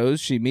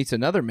she meets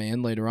another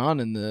man later on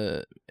in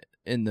the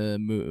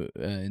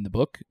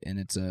book, and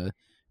it's a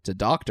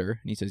doctor,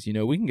 and he says,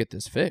 we can get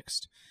this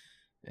fixed.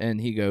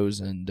 And he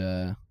goes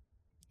and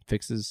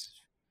fixes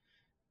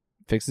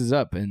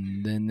up,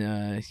 and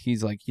then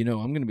he's like, I'm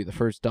going to be the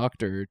first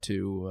doctor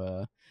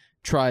to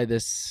try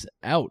this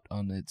out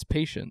on its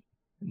patient.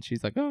 And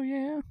she's like, oh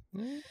yeah.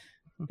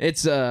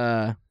 It's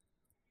Mario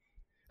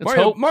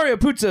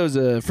Puzo's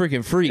a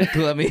freaking freak.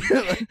 Let me.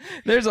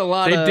 There's a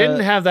lot. They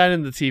didn't have that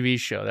in the TV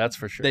show. That's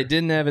for sure. They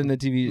didn't have it in the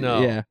TV.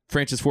 No. Yeah,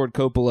 Francis Ford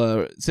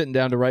Coppola sitting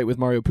down to write with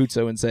Mario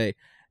Puzo and say,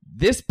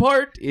 "This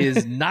part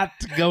is not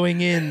going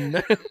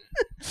in."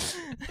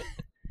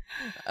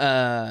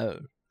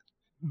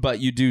 But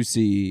you do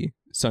see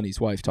Sonny's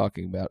wife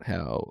talking about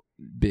how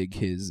big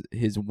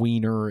his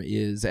wiener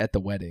is at the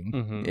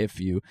wedding. If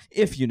you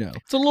know,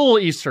 it's a little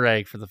Easter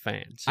egg for the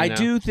fans. I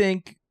do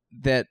think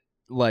that,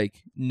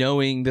 like,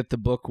 knowing that the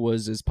book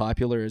was as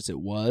popular as it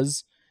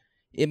was,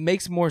 it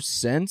makes more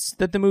sense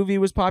that the movie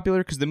was popular,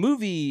 because the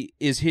movie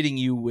is hitting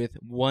you with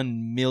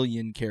 1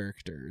 million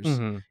characters,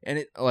 and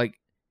it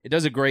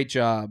does a great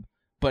job.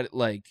 But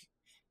like,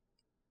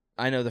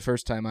 I know the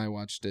first time I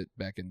watched it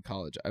back in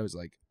college, I was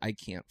like, I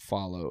can't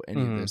follow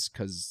any of this,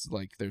 because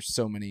like there's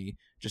so many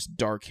just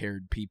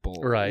dark-haired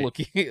people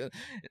looking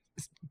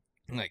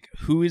like,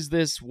 who is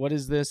this? What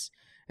is this?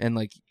 And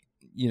like,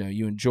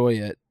 you enjoy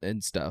it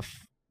and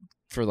stuff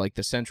for like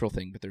the central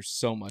thing, but there's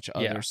so much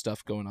other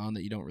stuff going on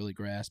that you don't really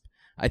grasp.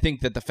 I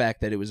think that the fact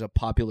that it was a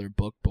popular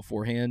book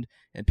beforehand,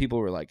 and people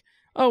were like,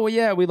 oh well,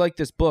 yeah, we like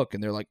this book,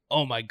 and they're like,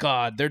 oh my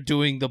god, they're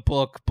doing the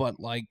book but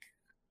like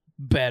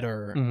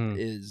better,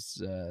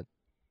 is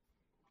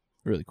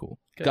really cool.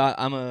 God,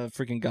 I'm a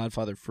freaking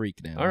Godfather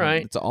freak now. All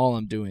right, that's all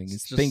I'm doing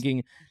is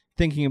just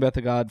thinking about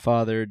the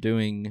Godfather,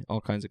 doing all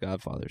kinds of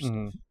Godfather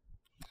stuff.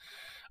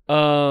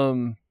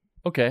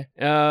 Okay.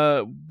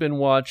 Been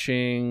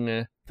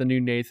watching the new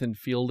Nathan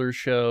Fielder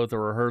show, The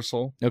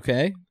Rehearsal.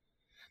 Okay.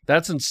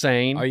 That's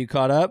insane. Are you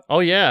caught up? Oh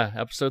yeah,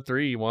 episode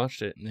 3. You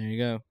watched it. There you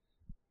go.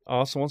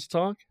 Austin wants to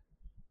talk?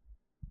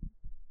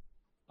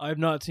 I've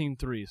not seen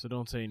 3, so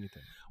don't say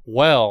anything.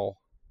 Well,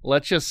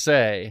 let's just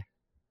say,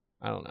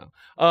 I don't know.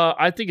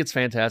 I think it's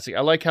fantastic.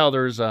 I like how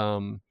there's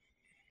kind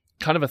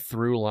of a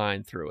through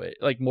line through it,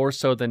 like more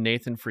so than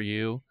Nathan For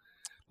You.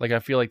 Like I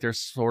feel like there's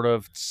sort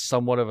of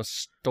somewhat of a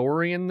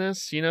story in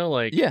this, you know,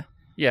 like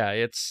yeah,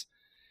 it's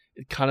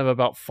kind of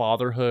about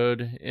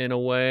fatherhood in a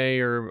way,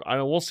 or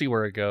we'll see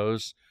where it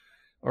goes,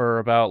 or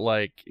about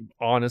like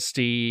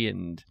honesty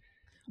and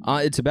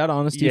it's about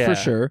honesty for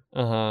sure.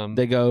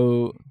 They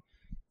go,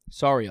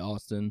 sorry,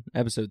 Austin.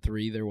 Episode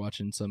 3, they're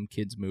watching some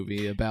kids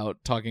movie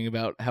talking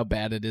about how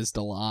bad it is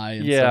to lie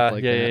and stuff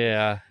like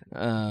that.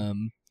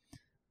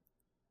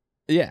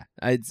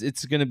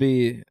 It's gonna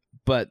be.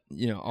 But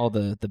all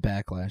the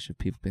backlash of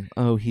people being,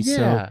 oh, he's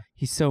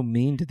so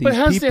mean to these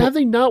people. But have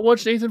they not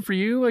watched Nathan For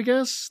You? I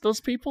guess those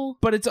people.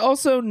 But it's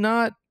also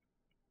not.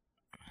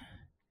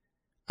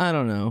 I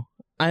don't know.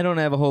 I don't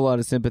have a whole lot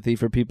of sympathy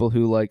for people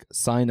who like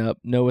sign up,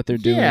 know what they're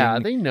doing. Yeah,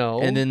 they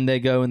know, and then they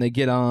go and they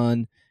get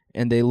on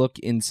and they look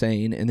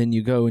insane, and then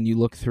you go and you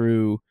look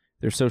through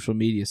their social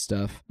media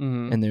stuff,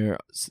 and they're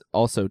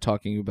also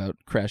talking about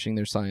crashing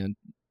their Scion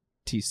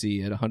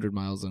TC at 100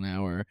 miles an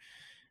hour.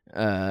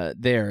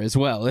 There as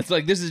well. It's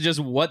like this is just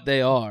what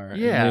they are.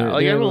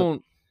 Yeah,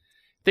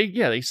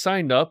 they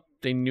signed up.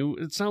 They knew.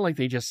 It's not like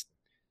they just.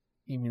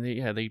 I mean,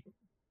 they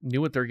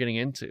knew what they're getting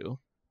into.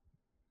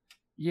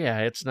 Yeah,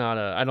 it's not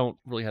I don't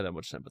really have that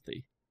much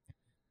sympathy.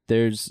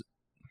 There's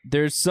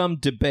some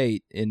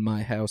debate in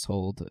my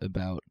household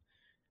about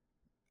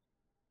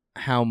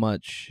how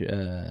much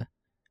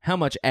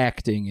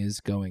acting is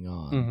going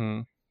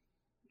on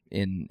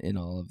in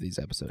all of these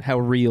episodes. How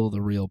real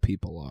the real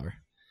people are.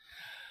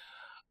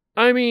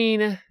 I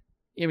mean,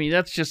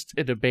 that's just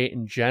a debate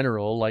in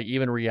general. Like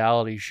even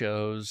reality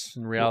shows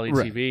and reality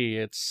TV,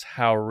 it's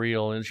how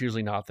real, and it's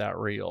usually not that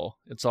real.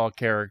 It's all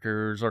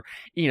characters, or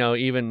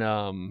even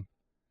Bo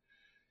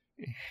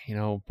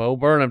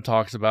Burnham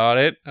talks about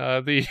it.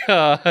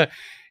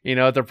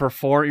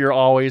 You're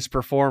always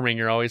performing.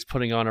 You're always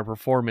putting on a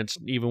performance,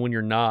 even when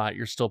you're not.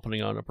 You're still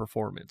putting on a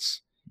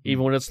performance,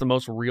 even when it's the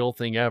most real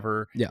thing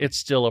ever. Yeah. It's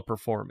still a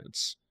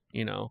performance.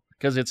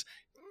 Because it's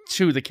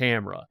to the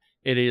camera.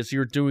 It is,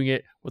 you're doing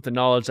it with the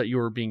knowledge that you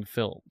are being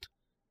filmed,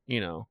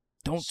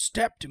 Don't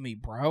step to me,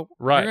 bro.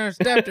 Right. You're going to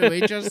step to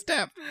me, just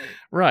step.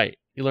 Right.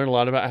 You learn a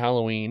lot about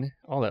Halloween,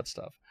 all that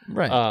stuff.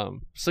 Right.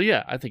 So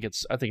yeah, I think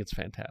it's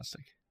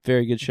fantastic.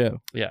 Very good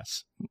show.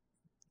 Yes.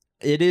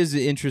 It is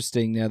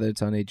interesting now that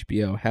it's on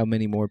HBO, how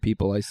many more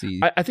people I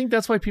see. I think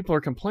that's why people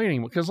are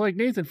complaining, because like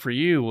Nathan For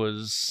You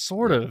was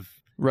sort of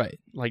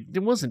right. Like it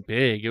wasn't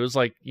big. It was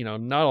like,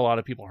 not a lot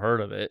of people heard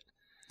of it.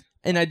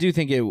 And I do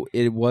think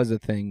it was a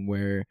thing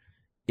where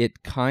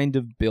it kind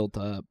of built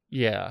up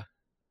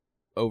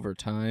over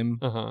time,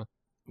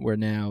 where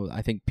now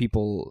I think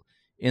people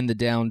in the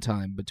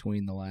downtime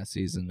between the last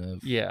season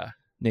of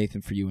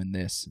Nathan For You and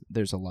this,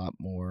 there's a lot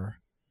more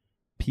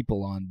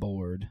people on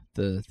board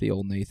the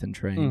old Nathan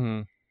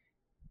train.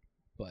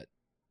 But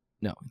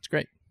no, it's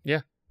great.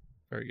 Yeah,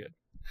 very good.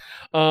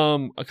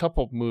 A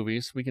couple of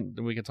movies we can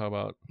talk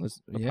about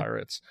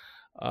Pirates.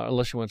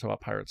 Unless you want to talk about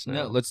Pirates now.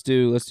 No, let's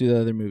do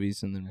the other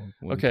movies and then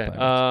we'll okay.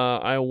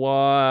 I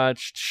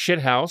watched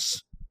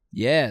Shithouse.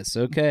 Yes.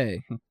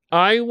 Okay.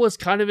 I was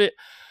kind of a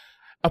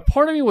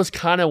part of me was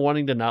kind of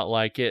wanting to not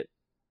like it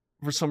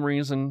for some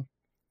reason,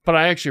 but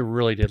I actually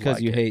really did because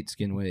like you it. hate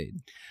Skin Wade.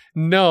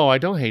 No, I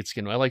don't hate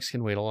Skin Wade. I like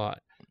Skin Wade a lot.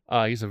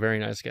 He's a very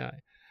nice guy.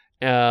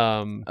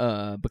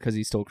 Because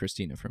he stole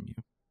Christina from you.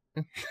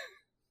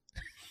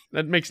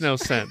 That makes no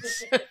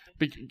sense.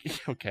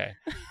 Okay.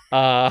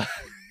 No.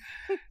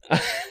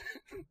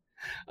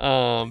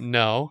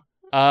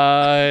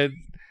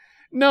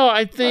 No,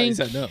 I think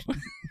no.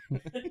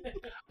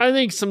 I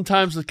think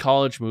sometimes with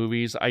college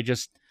movies, I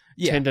just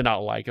tend to not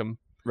like them.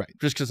 Right.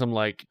 Just because I'm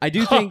like, I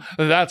do think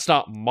that's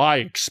not my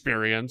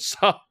experience.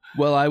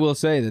 Well, I will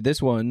say that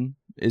this one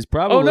is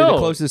probably the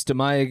closest to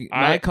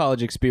my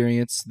college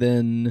experience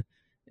than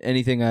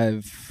anything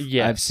I've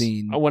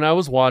seen. When I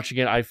was watching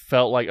it, I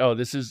felt like, oh,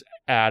 this is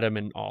Adam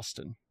and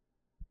Austin.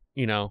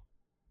 Yeah.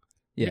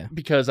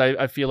 Because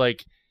I feel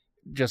like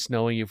just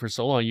knowing you for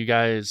so long, you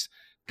guys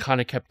kind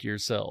of kept to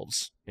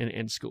yourselves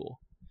in school.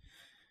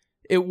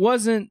 It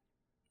wasn't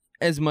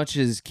as much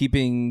as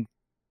keeping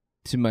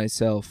to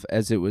myself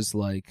as it was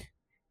like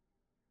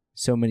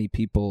so many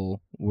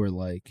people were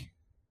looking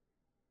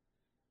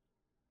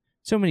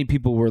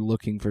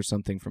for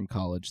something from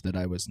college that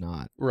I was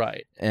not.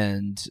 Right.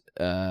 And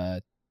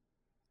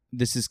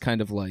this is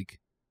kind of like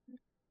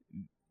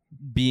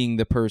being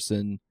the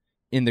person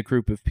in the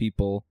group of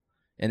people,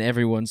 and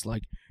everyone's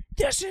like,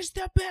 this is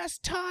the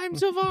best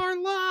times of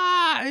our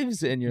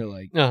lives, and you're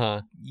like,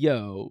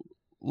 yo,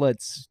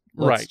 let's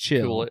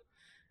chill. Cool it.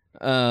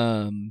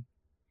 And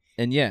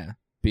yeah,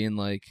 being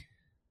like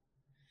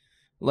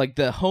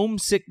the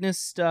homesickness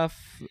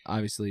stuff.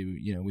 Obviously,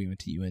 we went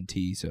to UNT,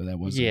 so that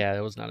wasn't. Yeah,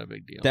 that was not a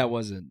big deal. That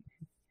wasn't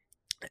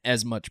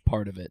as much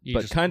part of it,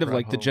 but kind of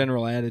like the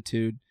general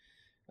attitude.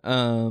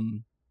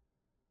 The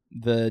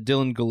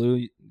Dylan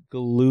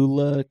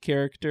Galula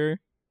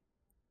character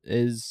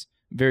is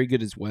very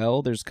good as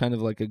well. There's kind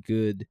of like a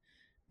good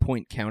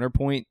point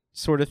counterpoint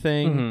sort of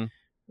thing, Mhm.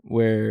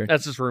 where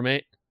That's his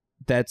roommate.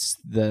 that's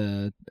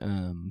the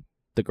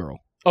girl.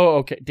 Oh,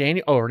 okay.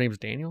 Daniel. Oh, her name's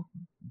Daniel.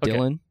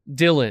 Okay.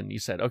 Dylan. You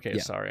said. Okay,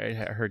 Yeah. sorry,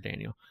 I heard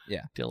Daniel.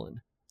 Yeah.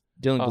 Dylan.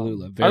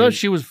 Galula. I thought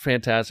she was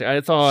fantastic.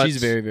 I thought she's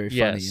very, very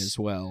funny yes. as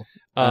well.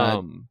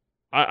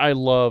 I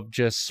love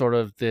just sort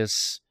of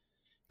this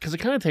because it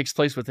kind of takes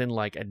place within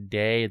like a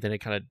day, then it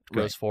kind of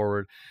goes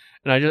forward,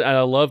 and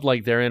I loved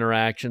like their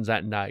interactions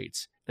at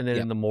night, and then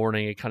in the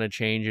morning it kind of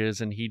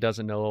changes, and he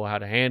doesn't know how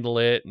to handle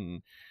it,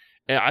 and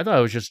I thought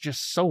it was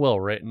just so well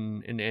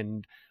written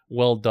and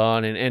well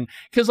done, and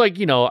because like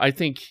I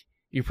think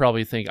you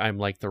probably think I'm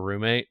like the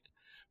roommate.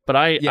 But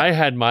I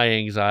had my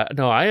anxiety.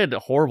 No, I had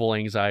horrible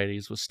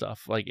anxieties with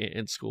stuff like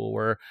in school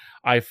where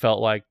I felt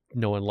like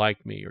no one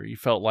liked me, or you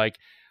felt like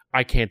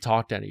I can't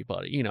talk to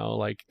anybody.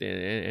 Like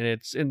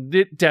and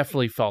it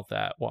definitely felt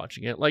that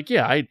watching it. Like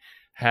I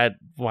had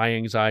my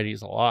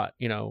anxieties a lot.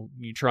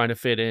 You trying to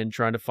fit in,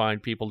 trying to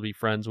find people to be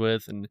friends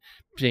with, and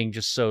being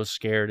just so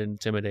scared and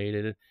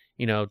intimidated.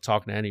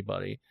 Talking to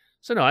anybody.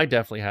 So no, I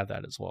definitely had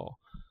that as well.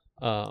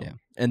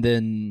 And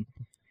then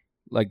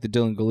like the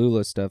Dylan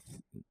Galula stuff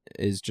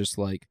is just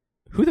like,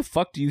 who the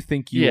fuck do you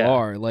think you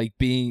are? Like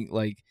being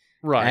like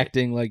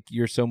acting like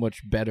you're so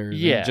much better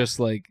than just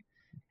like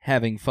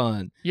having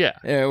fun. Yeah.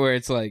 Where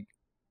it's like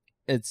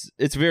it's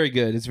very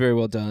good. It's very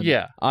well done.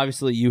 Yeah.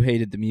 Obviously you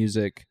hated the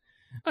music.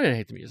 I didn't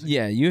hate the music.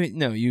 Yeah,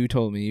 you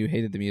told me you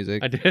hated the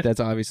music. I did. That's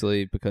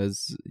obviously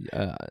because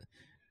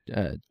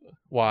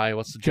why?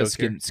 What's the joke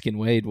here? Skin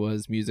Wade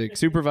was music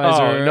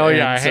supervisor. Oh no,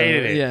 I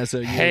hated it. Yeah,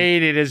 so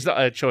hated his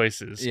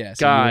choices. Yeah,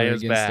 so guy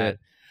is bad. It.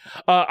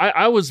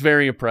 I was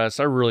very impressed.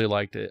 I really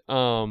liked it.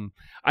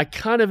 I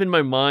kind of in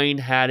my mind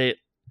had it.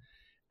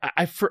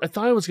 I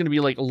thought it was going to be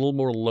like a little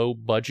more low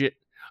budget.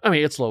 I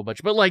mean, it's low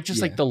budget, but like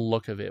just like the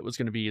look of it was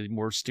going to be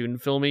more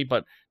student filmy.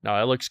 But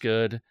no, it looks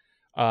good.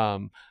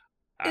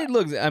 It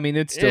looks. I mean,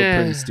 it's still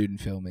pretty student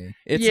filmy.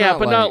 It's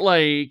not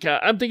like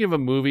I'm thinking of a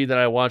movie that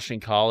I watched in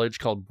college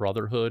called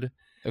Brotherhood.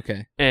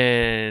 Okay,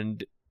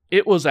 and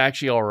it was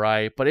actually all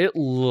right, but it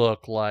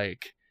looked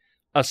like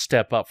a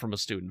step up from a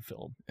student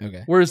film.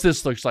 Okay. Whereas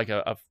this looks like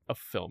a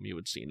film you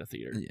would see in a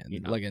theater. Yeah,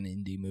 like an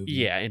indie movie.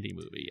 Yeah, indie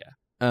movie,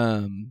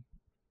 yeah.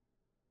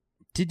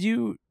 Did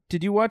you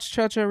watch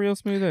Cha Cha Real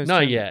Smooth?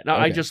 Not yet. No,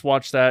 okay. I just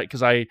watched that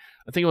because I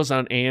think it was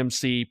on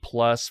AMC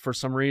Plus for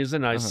some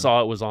reason. I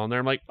saw it was on there.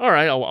 I'm like, all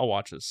right, I'll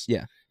watch this.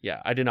 Yeah. Yeah,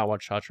 I did not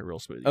watch Cha Cha Real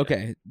Smooth yet.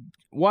 Okay.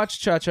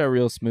 Watch Cha Cha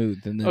Real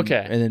Smooth and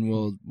then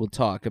we'll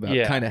talk about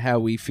kind of how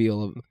we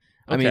feel.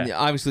 I mean,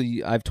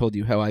 obviously I've told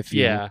you how I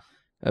feel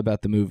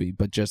about the movie,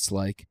 but just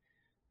like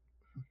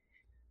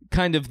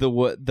kind of the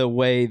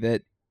way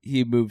that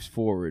he moves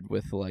forward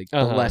with like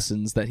the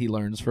lessons that he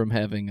learns from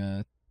having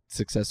a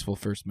successful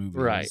first movie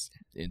is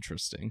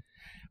interesting.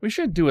 We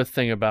should do a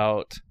thing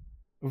about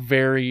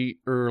very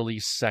early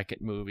second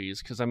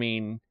movies because I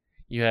mean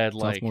you had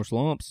like sophomore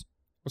slumps.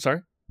 Sorry,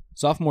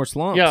 sophomore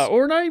slumps. Yeah,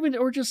 or not even,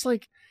 or just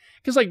like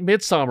because like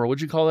Midsommar, would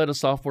you call that a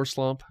sophomore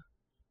slump?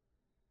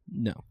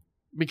 No.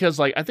 Because,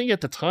 like, I think at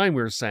the time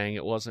we were saying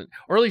it wasn't,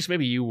 or at least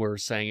maybe you were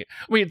saying it.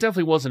 I mean, it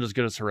definitely wasn't as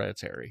good as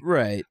Hereditary.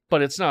 Right.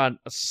 But it's not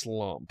a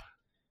slump.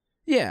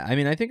 Yeah, I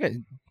mean, I think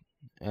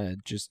I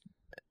just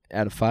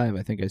out of 5,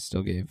 I think I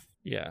still gave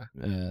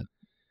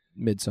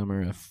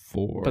Midsommar a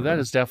 4. But that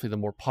is definitely the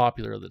more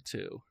popular of the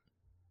two.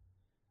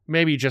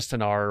 Maybe just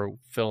in our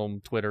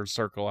film Twitter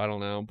circle, I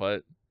don't know,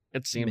 but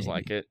it seems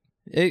like it.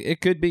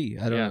 It could be.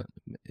 I don't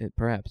know.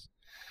 Perhaps.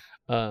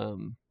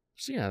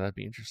 So yeah, that'd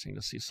be interesting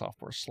to see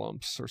sophomore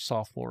slumps or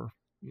sophomore,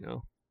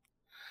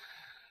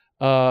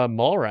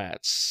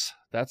 Mallrats.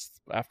 That's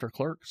after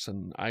Clerks,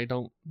 and I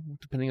don't.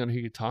 Depending on who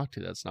you talk to,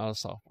 that's not a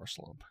sophomore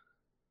slump.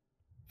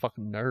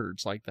 Fucking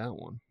nerds like that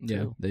one.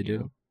 Yeah, they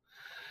do.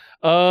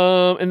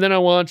 And then I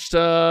watched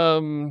Step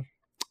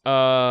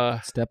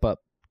Up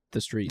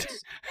the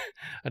Streets.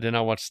 I did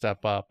not watch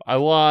Step Up. I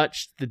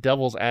watched The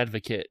Devil's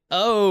Advocate.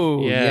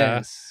 Oh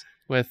yes,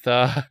 with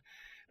Al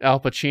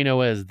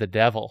Pacino as the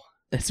devil.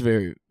 It's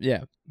very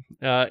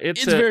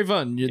it's very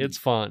fun. It's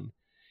fun.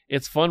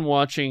 It's fun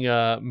watching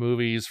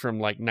movies from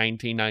like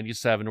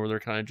 1997 where they're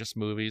kind of just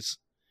movies.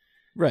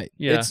 Right.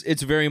 Yeah.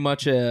 It's very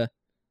much a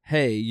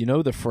hey,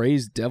 the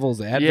phrase devil's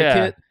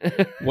advocate?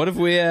 Yeah. What if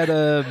we had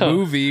a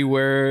movie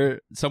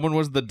where someone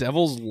was the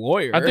devil's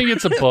lawyer? I think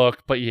it's a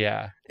book, but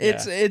yeah.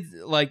 It's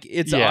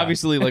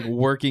obviously like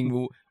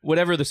working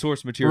whatever the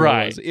source material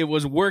was. It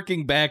was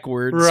working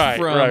backwards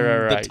from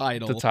the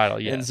title. The title,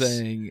 yes. And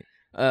saying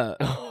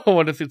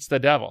what if it's the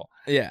devil?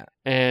 Yeah.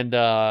 And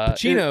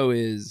Pacino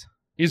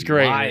he's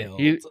great. Wild.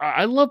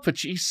 I love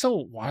Pacino. He's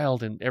so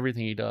wild in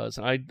everything he does.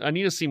 And I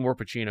need to see more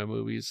Pacino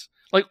movies.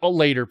 Like a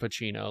later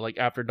Pacino, like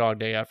after Dog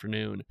Day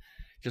Afternoon.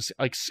 Just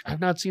like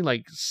I've not seen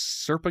like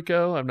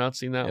Serpico. I've not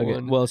seen that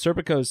one. Well,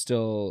 Serpico is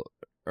still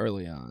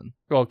early on.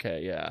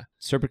 Okay, yeah.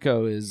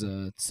 Serpico is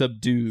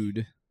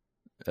subdued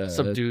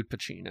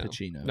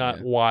Pacino.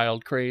 Not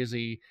wild,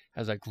 crazy.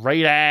 Has a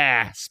great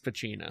ass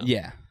Pacino.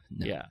 Yeah.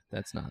 No, yeah.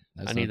 That's not.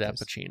 I need that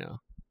Pacino.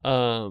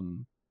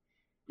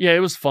 Yeah, it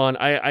was fun.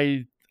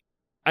 I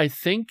I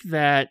think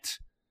that,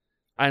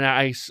 and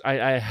I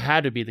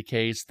had to be the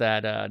case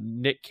that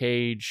Nick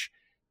Cage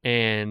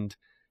and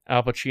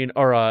Al Pacino,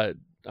 or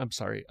I'm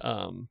sorry,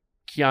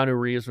 Keanu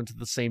Reeves went to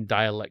the same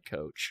dialect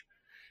coach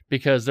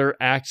because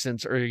their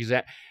accents are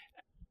exact.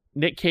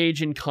 Nick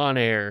Cage in Con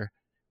Air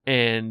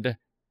and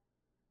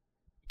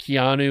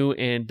Keanu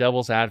in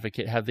Devil's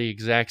Advocate have the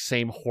exact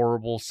same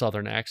horrible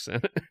Southern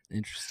accent.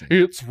 Interesting.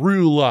 It's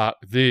real like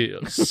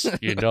this,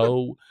 you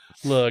know?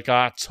 Look,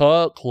 I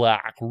talk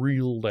like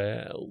real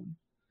loud.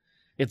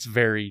 It's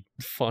very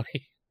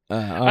funny.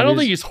 I don't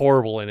think he's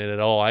horrible in it at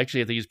all.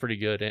 Actually, I think he's pretty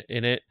good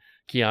in it,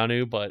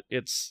 Keanu, but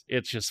it's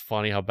just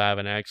funny how bad of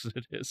an accent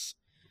it is.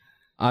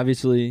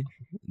 Obviously,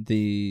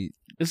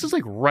 this is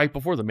like right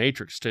before The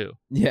Matrix, too.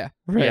 Yeah,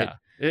 right. Yeah.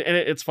 And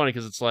it's funny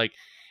because it's like,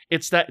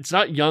 it's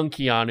not young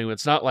Keanu.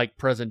 It's not like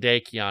present day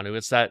Keanu.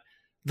 It's that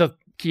the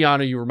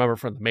Keanu you remember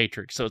from The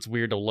Matrix. So it's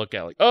weird to look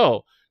at like,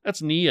 oh,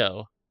 that's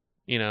Neo,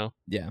 you know?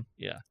 Yeah.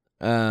 Yeah.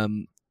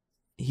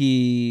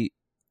 He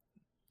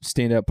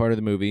standout part of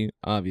the movie,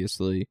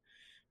 obviously.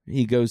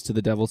 He goes to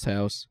the devil's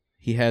house.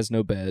 He has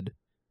no bed.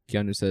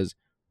 Keanu says,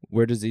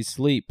 "Where does he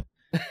sleep?"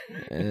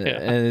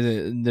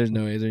 And there's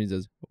no answer. He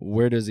says,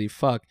 "Where does he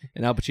fuck?"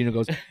 And Al Pacino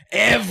goes,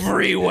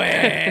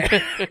 "Everywhere."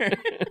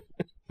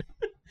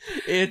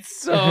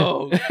 It's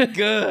so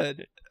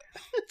good.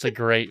 It's a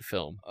great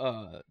film.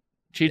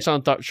 Cheats yeah.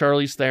 on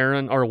Charlize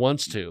Theron, or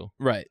wants to,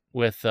 right,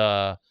 with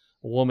a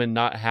woman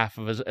not half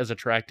of as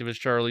attractive as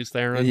Charlize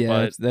Theron. Yeah,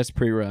 but that's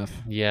pretty rough.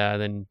 Yeah,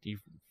 then you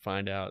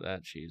find out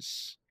that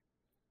she's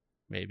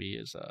maybe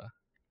his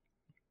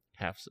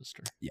half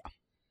sister. Yeah.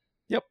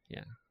 Yep.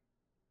 Yeah.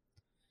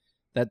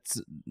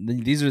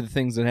 These are the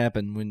things that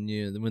happen when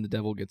the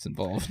devil gets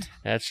involved.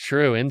 That's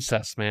true.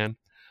 Incest, man.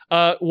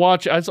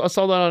 Watch. I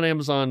saw that on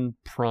Amazon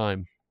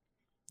Prime.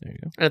 There you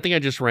go. And I think I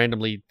just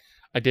randomly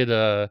did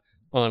on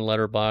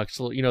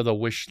Letterboxd, you know, the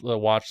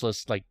watch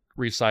list like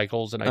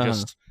recycles, and I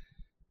just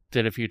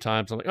did a few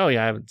times. I'm like, oh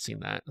yeah, I haven't seen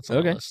that. That's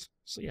on the list.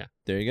 So yeah,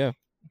 there you go.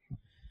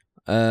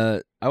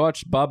 I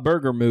watched Bob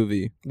Burger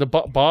movie. The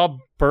Bob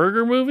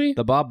Burger movie.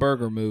 The Bob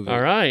Burger movie.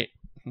 All right,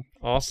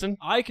 Austin.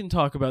 I can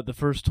talk about the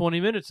first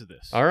 20 minutes of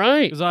this. All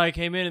right, because I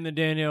came in and then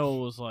Danielle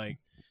was like,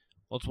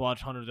 "Let's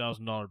watch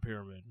 $100,000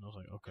 Pyramid," and I was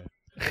like, "Okay."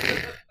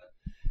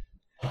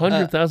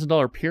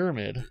 $100,000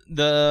 Pyramid.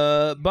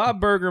 The Bob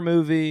Burger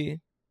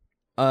movie.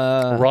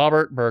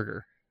 Robert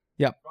Burger.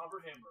 Yep.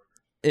 Robert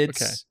Hamburger.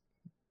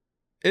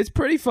 It's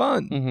pretty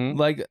fun. Mm-hmm.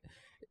 Like,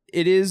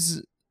 it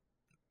is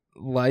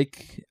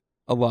like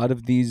a lot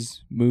of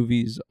these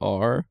movies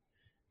are,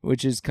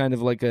 which is kind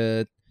of like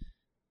an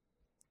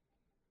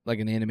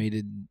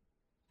animated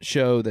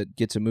show that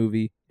gets a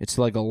movie. It's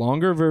like a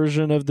longer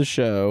version of the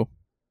show,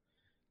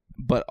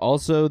 but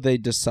also they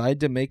decide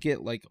to make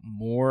it like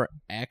more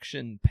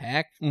action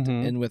packed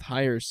and with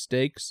higher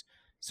stakes,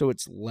 so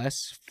it's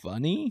less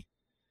funny,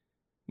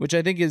 which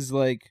I think is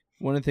like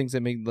one of the things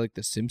that made like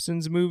the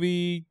Simpsons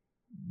movie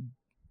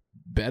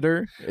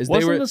better.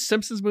 Wasn't the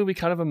Simpsons movie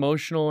kind of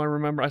emotional? I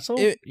remember I saw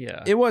it.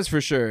 Yeah, it was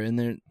for sure, and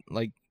they're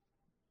like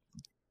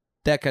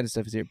that kind of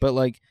stuff is here. But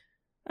like,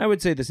 I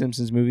would say the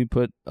Simpsons movie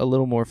put a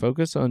little more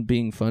focus on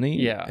being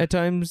funny at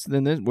times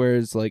than this.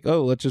 Whereas like,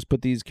 oh, let's just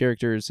put these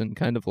characters in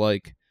kind of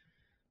like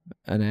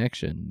an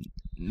action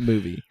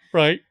movie.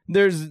 Right.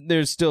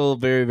 There's still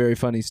very, very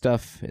funny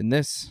stuff in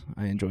this.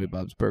 I enjoy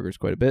Bob's Burgers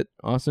quite a bit.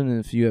 Austin,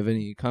 if you have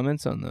any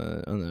comments on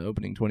the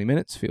opening 20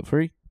 minutes, feel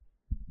free.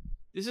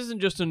 This isn't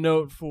just a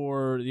note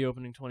for the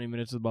opening 20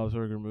 minutes of the Bob's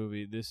Burger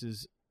movie. This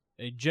is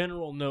a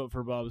general note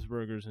for Bob's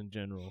Burgers in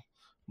general.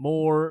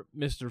 More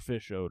Mr.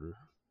 Fish odor.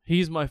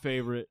 He's my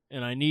favorite,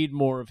 and I need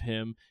more of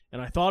him.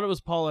 And I thought it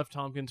was Paul F.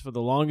 Tompkins for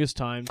the longest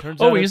time.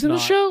 Turns out he's in the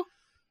show?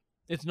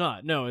 It's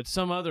not. No, it's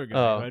some other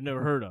guy who I've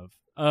never heard of.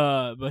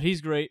 But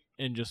he's great,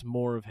 and just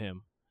more of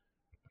him.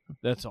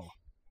 That's all.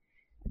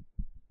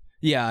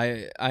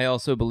 Yeah, I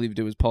also believed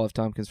it was Paul F.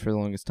 Tompkins for the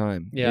longest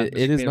time. Yeah,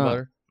 it is not.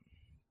 Butter.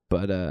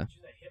 But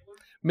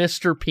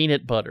Mr.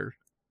 Peanut Butter.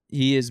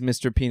 He is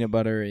Mr. Peanut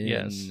Butter in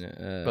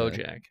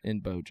BoJack.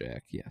 In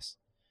BoJack, yes.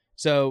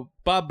 So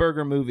Bob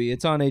Burger movie.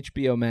 It's on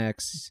HBO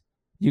Max.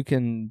 You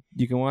can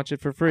watch it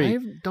for free.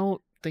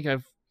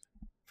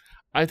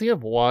 I think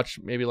I've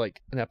watched maybe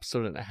like an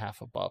episode and a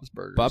half of Bob's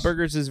Burgers. Bob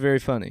Burgers is very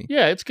funny.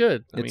 Yeah, it's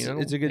good.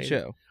 It's a good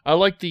show. I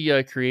like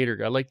the creator.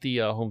 I like the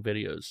home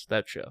videos.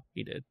 That show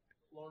he did.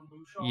 Lauren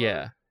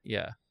Bouchard?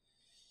 Yeah.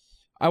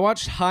 I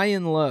watched High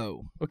and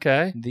Low.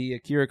 Okay. The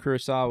Akira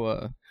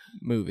Kurosawa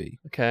movie.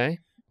 Okay.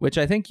 Which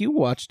I think you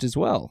watched as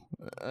well.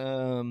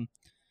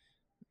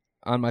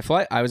 On my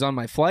flight, I was on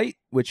my flight,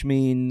 which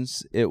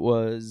means it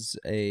was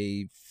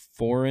a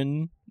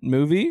foreign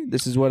movie.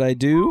 This is what I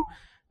do.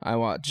 I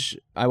watch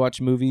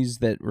movies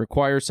that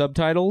require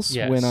subtitles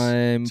when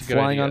I'm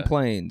flying on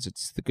planes.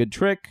 It's the good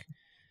trick.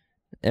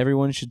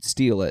 Everyone should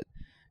steal it.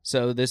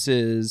 So this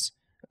is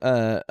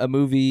a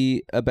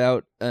movie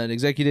about an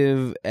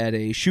executive at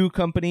a shoe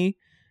company.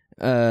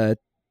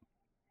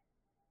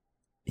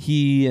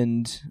 He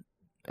and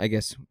I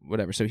guess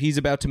whatever. So he's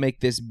about to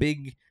make this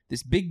big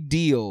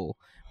deal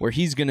where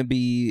he's going to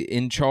be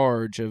in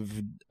charge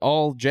of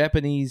all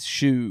Japanese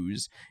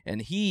shoes,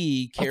 and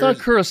he I cares. thought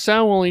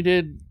Kurosawa only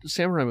did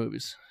samurai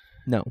movies.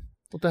 No,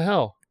 What the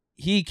hell?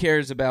 he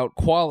cares about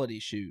quality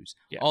shoes.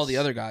 Yes. All the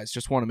other guys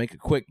just want to make a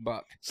quick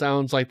buck.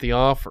 Sounds like The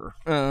Offer.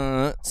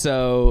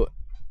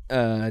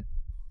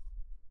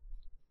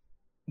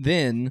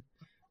 Then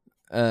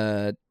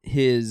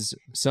his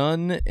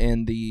son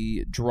and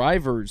the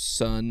driver's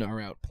son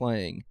are out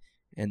playing,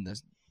 and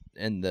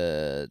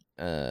the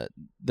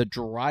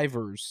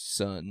driver's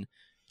son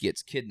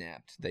gets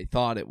kidnapped. They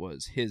thought it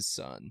was his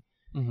son.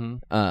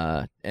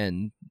 Mm-hmm.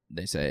 And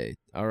they say,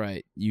 all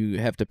right, you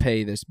have to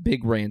pay this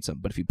big ransom,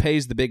 but if he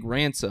pays the big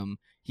ransom,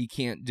 he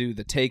can't do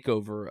the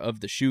takeover of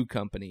the shoe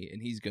company,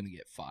 and he's going to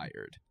get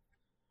fired.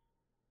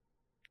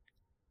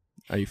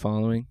 Are you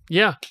following?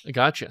 Yeah, I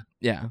gotcha.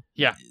 Yeah.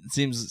 Yeah. It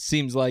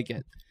seems like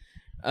it.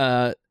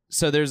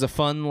 So there's a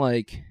fun,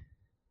 like,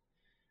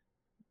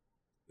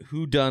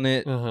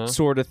 whodunit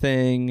sort of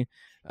thing.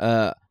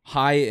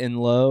 High and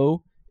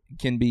low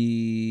can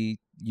be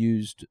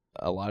used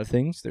a lot of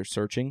things. They're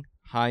searching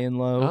high and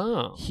low.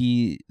 Oh.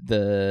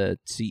 The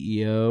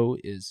CEO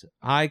is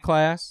high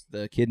class.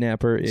 The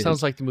kidnapper is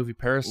Sounds like the movie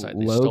Parasite.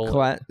 They low stole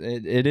class.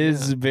 It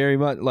is very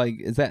much like,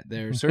 is that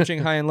they're searching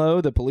high and low.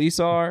 The police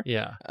are.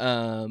 Yeah.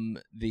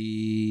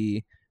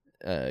 The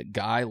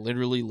guy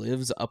literally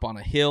lives up on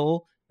a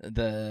hill.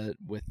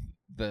 With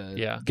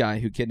the guy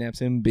who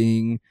kidnaps him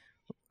being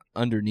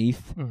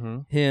underneath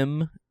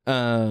him.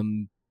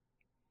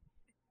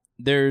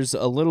 There's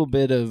a little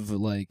bit of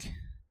like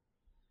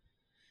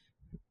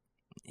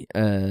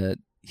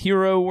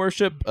hero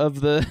worship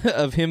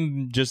of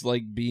him just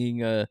like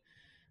being a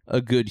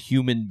good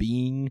human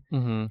being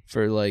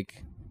for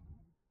like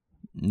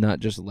not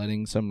just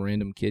letting some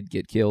random kid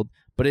get killed,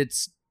 but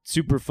it's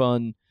super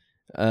fun.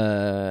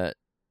 I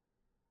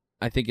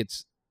think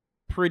it's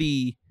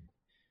pretty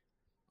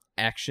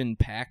action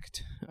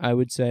packed, I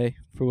would say,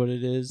 for what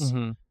it is.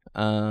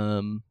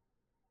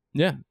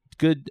 Yeah,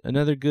 good.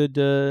 Another good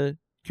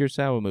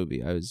Kurosawa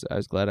movie. I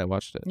was glad I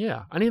watched it.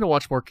 Yeah, I need to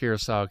watch more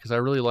Kurosawa because I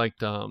really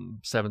liked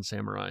Seven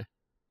Samurai.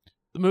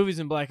 The movie's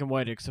in black and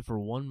white except for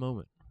one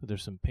moment where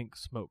there's some pink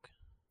smoke,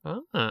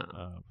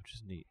 which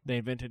is neat. They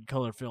invented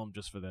color film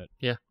just for that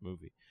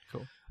movie.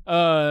 Cool.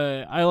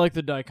 I like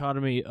the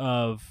dichotomy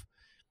of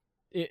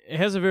it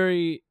has a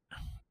very...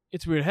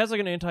 It's weird. It has like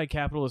an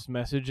anti-capitalist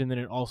message, and then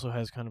it also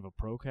has kind of a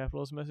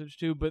pro-capitalist message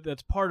too. But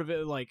that's part of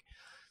it. Like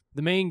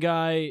the main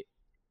guy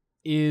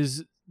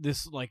is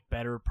this like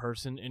better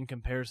person in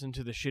comparison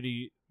to the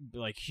shitty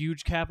like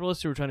huge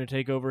capitalists who are trying to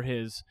take over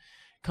his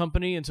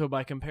company, and so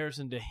by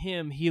comparison to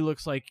him, he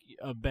looks like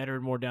a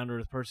better, more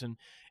down-to-earth person.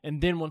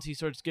 And then once he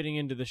starts getting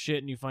into the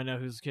shit, and you find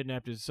out who's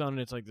kidnapped his son, and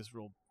it's like this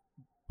real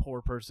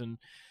poor person.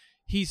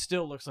 He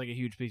still looks like a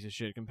huge piece of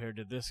shit compared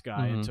to this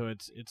guy, and so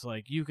it's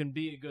like you can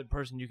be a good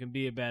person, you can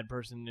be a bad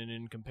person, and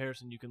in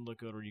comparison, you can look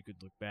good or you could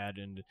look bad,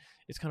 and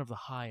it's kind of the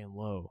high and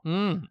low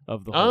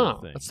of the whole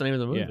thing. That's the name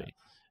of the movie.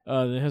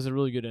 Yeah. It has a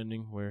really good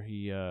ending where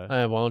he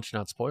why don't you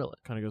not spoil it?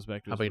 Kind of goes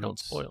back to how his about you don't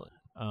roots. spoil it?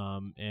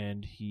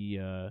 And he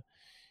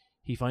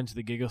finds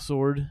the Giga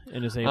Sword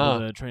and is able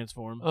to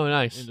transform. Oh,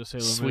 nice. Into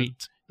Sailor Moon.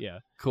 Sweet. Yeah.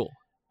 Cool.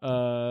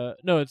 No,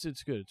 it's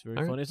good. It's very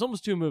fun. It's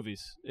almost two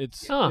movies.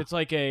 It's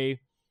like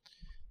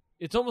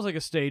it's almost like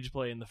a stage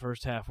play in the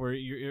first half where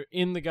you're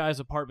in the guy's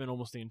apartment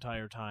almost the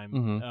entire time.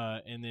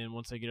 And then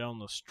once they get out on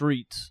the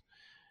streets,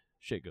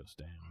 shit goes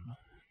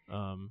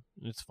down.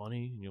 It's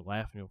funny, and you'll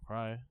laugh and you'll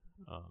cry.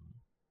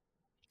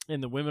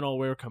 And the women all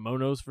wear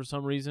kimonos for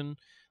some reason.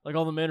 Like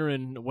all the men are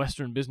in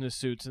Western business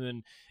suits, and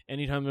then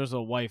anytime there's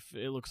a wife,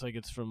 it looks like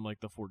it's from like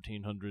the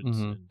 1400s.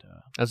 And,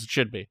 as it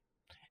should be.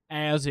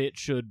 As it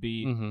should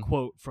be,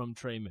 quote from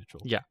Trey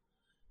Mitchell. Yeah.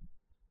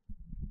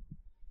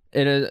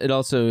 It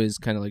also is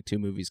kind of like two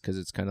movies because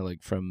it's kind of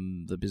like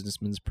from the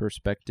businessman's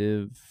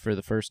perspective for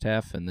the first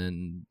half, and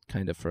then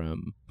kind of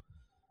from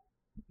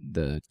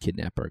the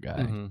kidnapper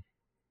guy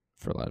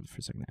for a lot of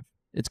the second half.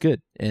 It's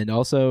good, and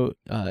also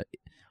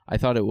I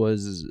thought it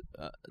was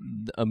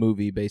a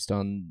movie based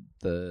on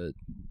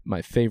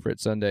my favorite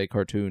Sunday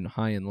cartoon,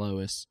 High and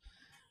Lois.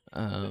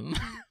 Do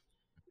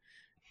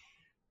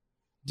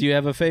you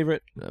have a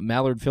favorite?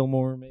 Mallard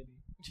Fillmore, maybe?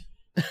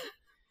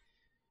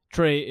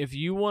 Trey, if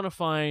you want to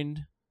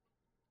find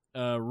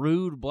a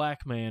rude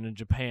black man in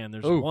Japan,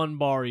 there's one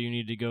bar you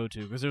need to go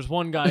to, because there's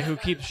one guy who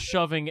keeps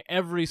shoving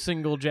every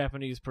single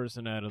Japanese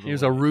person out of the way.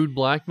 He's a rude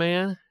black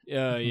man?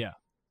 Yeah.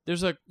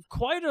 There's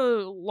quite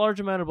a large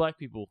amount of black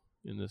people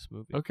in this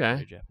movie. Okay.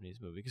 A Japanese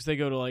movie. Because they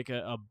go to like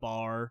a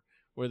bar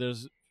where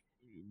there's,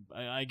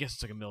 I guess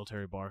it's like a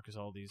military bar, because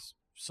all these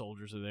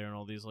soldiers are there and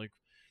all these like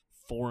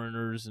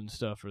foreigners and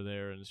stuff are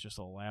there, and it's just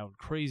a loud,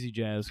 crazy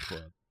jazz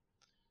club.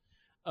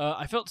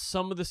 I felt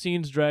some of the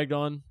scenes dragged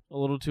on a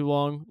little too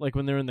long, like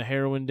when they're in the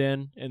heroin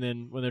den, and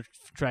then when they're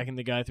tracking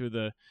the guy through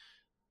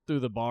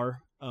the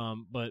bar.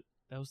 But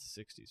that was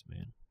the 60s,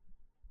 man.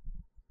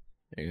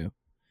 There you go.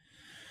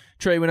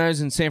 Trey, when I was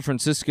in San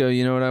Francisco,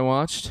 you know what I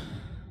watched?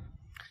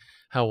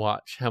 How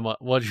much?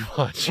 What'd you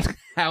watch?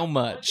 How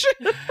much?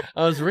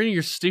 I was reading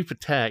your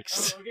stupid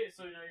text. Okay,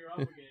 so now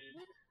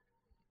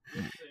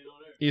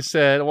He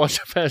said, watch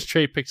how fast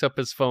Trey picks up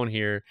his phone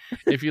here.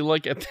 If you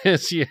look at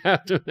this, you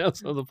have to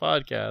announce on the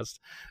podcast.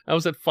 That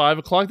was at 5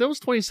 o'clock. That was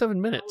 27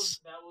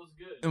 minutes. That was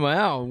good.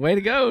 Wow, way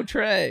to go,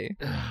 Trey.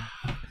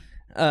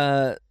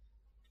 I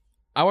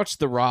watched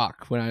The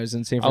Rock when I was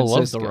in San Francisco. I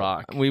love The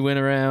Rock. We went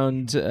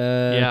around.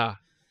 Yeah.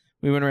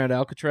 We went around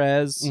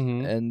Alcatraz,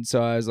 Mhm. and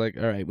so I was like,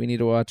 "All right, we need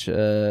to watch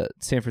a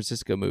San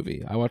Francisco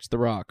movie." I watched The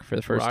Rock for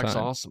the first Rock's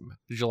time. awesome.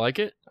 Did you like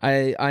it?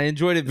 I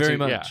enjoyed it very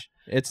much.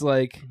 Yeah. It's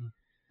like,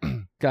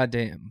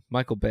 goddamn,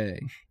 Michael Bay.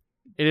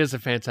 It is a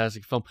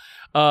fantastic film.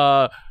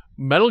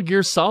 Metal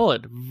Gear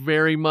Solid,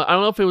 very much. I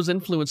don't know if it was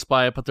influenced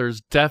by it, but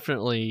there's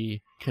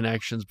definitely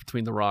connections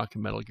between The Rock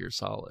and Metal Gear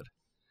Solid.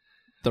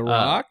 The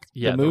Rock,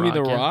 Yeah, the movie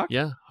The yeah. Rock.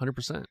 Yeah,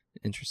 100%.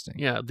 Interesting.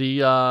 Yeah,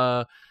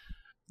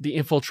 the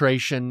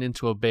infiltration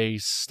into a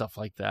base, stuff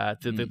like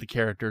that. The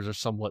characters are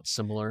somewhat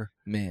similar.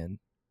 Man,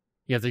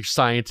 You have the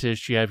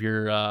scientist, you have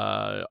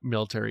your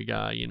military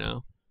guy, you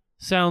know.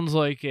 Sounds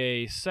like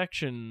a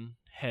section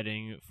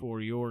heading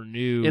for your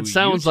new. It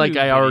sounds like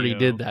YouTube I already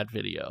video. did that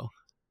video.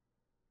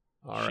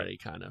 Already,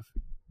 kind of.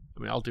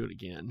 I mean, I'll do it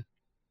again.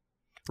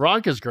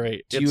 Rock is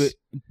great.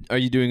 are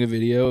you doing a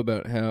video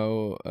about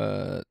how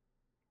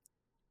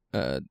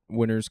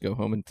winners go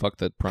home and fuck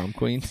the prom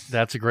queen?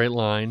 That's a great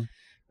line.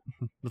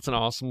 That's an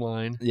awesome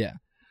line. Yeah.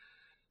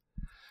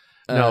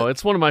 No,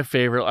 it's one of my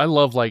favorite. I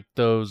love like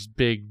those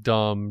big,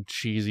 dumb,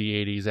 cheesy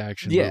 80s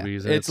action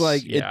movies. It's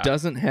like yeah. it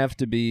doesn't have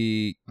to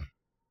be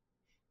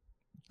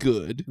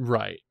good,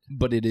 Right.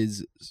 but it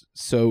is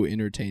so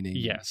entertaining.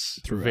 Yes.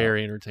 throughout.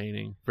 Very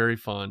entertaining. Very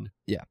fun.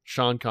 Yeah.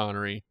 Sean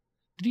Connery.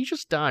 Did he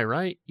just die,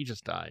 right? He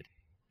just died.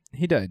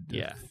 He died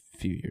Yeah. a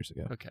few years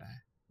ago, Okay.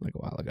 like a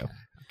while ago.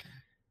 Okay.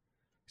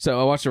 So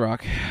I watched The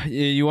Rock.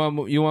 You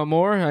want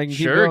more? I can keep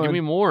Sure, going. give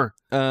me more.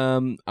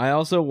 I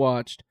also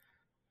watched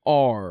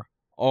RRR.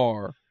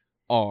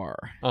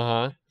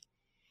 Uh-huh.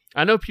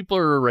 I know people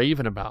are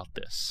raving about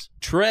this.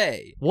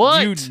 Trey,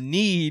 What? you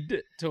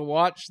need to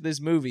watch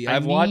this movie. I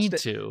I've watched need it.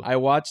 to. I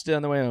watched it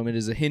on the way home. It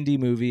is a Hindi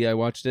movie. I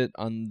watched it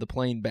on the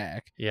plane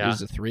back. Yeah. It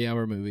was a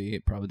 3-hour movie.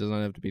 It probably does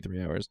not have to be 3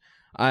 hours.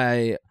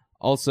 I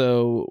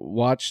also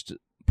watched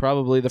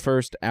probably the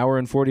first hour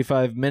and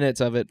 45 minutes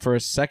of it for a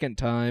second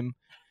time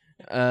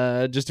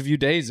just a few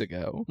days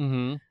ago.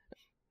 Mm-hmm.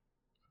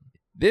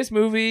 This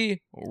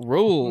movie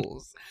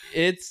rules.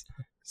 It's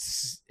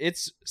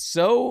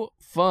so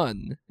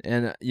fun.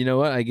 And you know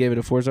what? I gave it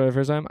a 4-star the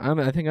first time.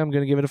 I think I'm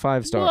going to give it a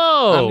 5-star.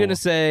 Whoa! I'm going to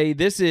say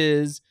this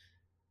is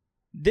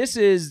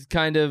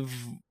kind of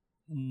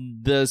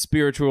the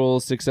spiritual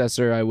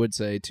successor, I would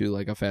say, to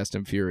like a Fast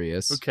and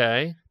Furious.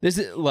 Okay. This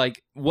is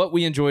like what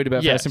we enjoyed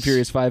about Yes. Fast and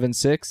Furious 5 and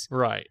 6.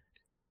 Right.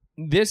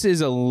 This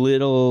is a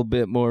little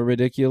bit more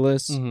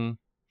ridiculous. Mm-hmm.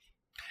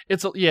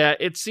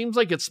 It seems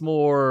like it's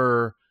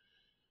more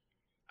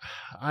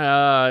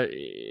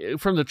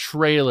from the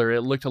trailer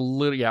it looked a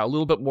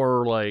little bit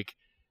more like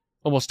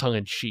almost tongue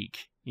in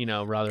cheek, you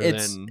know, rather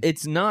than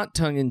It's not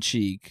tongue in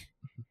cheek.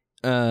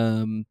 they had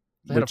a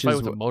Which fight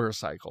is with a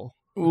motorcycle.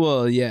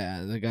 well,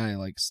 yeah, the guy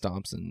like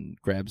stomps and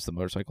grabs the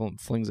motorcycle and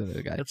flings it at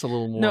the guy. It's a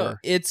little more No,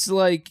 it's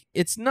like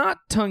it's not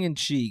tongue in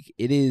cheek.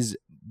 It is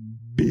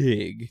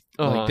big.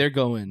 Uh-huh.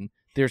 Like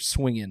they're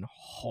swinging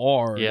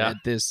hard Yeah.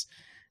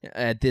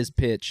 at this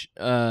pitch.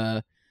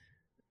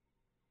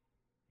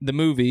 The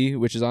movie,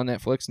 which is on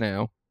Netflix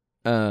now,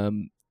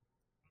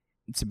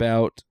 it's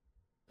about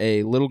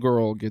a little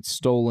girl gets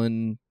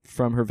stolen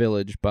from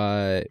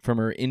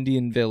her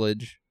Indian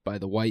village by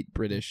the white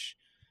British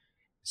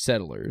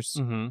settlers.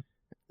 Mm-hmm.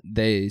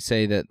 They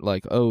say that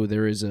like, oh,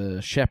 there is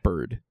a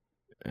shepherd.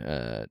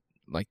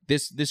 Like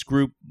this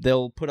group,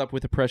 they'll put up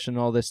with oppression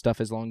and all this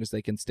stuff as long as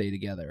they can stay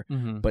together.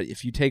 Mm-hmm. But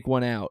if you take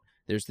one out,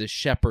 there's this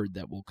shepherd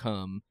that will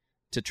come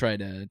to try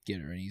to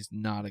get her, and he's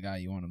not a guy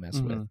you want to mess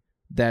with.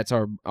 That's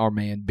our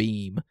man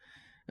Beam.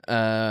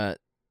 So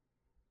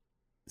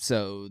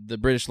the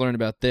British learn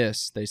about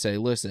this. They say,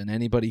 listen,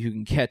 anybody who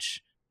can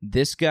catch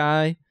this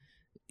guy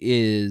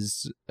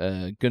is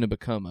going to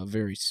become a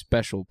very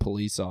special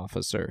police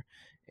officer.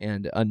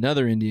 And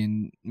another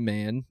Indian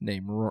man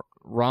named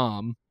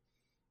Ram,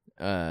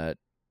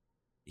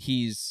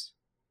 he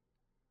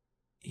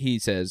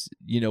says,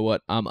 you know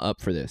what, I'm up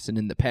for this. And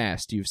in the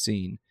past, you've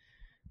seen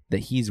that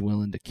he's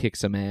willing to kick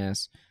some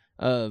ass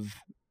of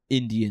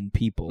Indian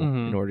people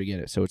in order to get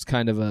it. So it's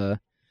kind of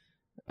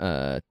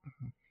a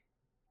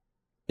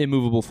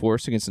immovable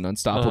force against an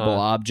unstoppable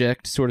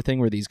object sort of thing,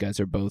 where these guys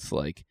are both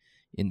like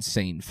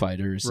insane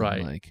fighters. Right.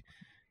 And, like,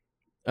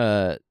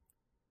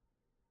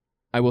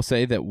 I will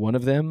say that one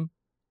of them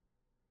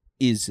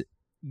is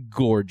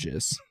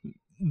gorgeous.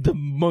 The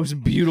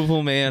most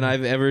beautiful man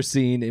I've ever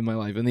seen in my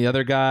life. And the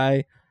other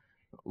guy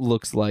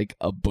looks like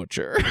a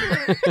butcher.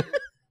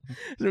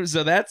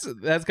 So that's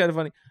kind of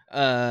funny.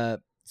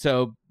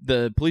 So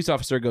the police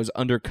officer goes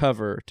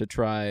undercover to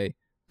try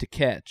to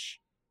catch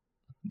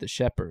the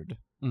shepherd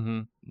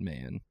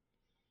man.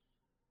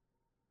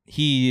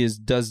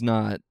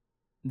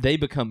 They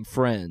become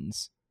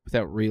friends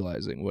without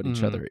realizing what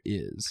each other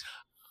is.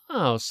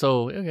 Oh,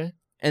 so okay.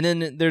 And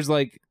then there's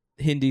like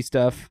Hindi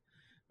stuff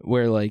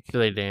where like Do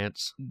they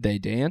dance? they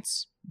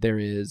dance. There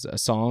is a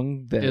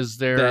song that Is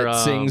there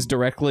that sings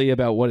directly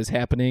about what is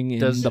happening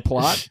in the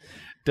plot.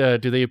 Do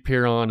they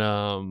appear on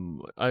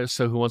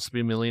So Who Wants to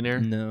Be a Millionaire?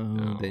 No,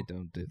 Oh, they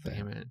don't do that.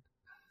 Damn it.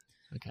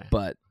 Okay.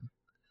 But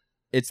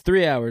it's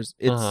 3 hours.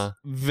 It's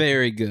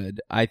very good.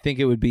 I think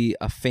it would be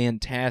a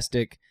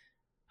fantastic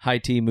high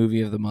tea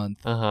movie of the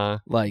month.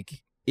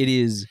 Like it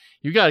is.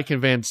 You got to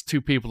convince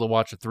 2 people to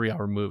watch a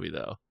 3-hour movie,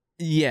 though.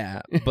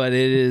 Yeah, but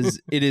it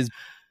is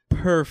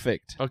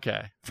perfect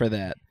Okay. for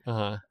that.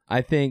 Uh-huh.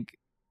 I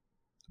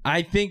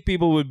think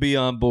people would be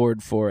on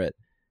board for it.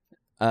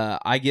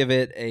 I give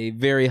it a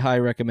very high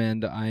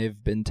recommend.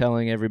 I've been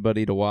telling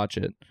everybody to watch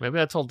it. Maybe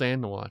I told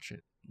Dan to watch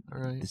it. All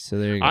right. So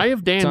there you go. I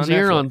have Dan's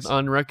ear Netflix.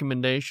 on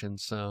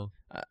recommendations, so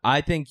I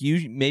think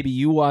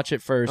you watch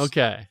it first.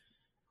 okay.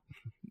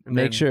 And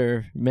Make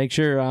then-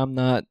 sure I'm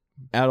not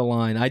out of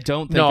line. I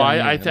don't think No,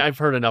 I am. I've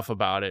heard enough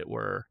about it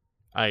where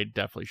I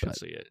definitely should But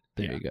see it.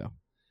 There Yeah. you go.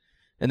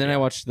 And then I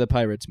watched the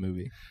Pirates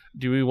movie.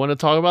 Do we want to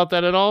talk about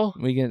that at all?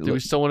 We can Do we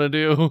still want to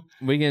do?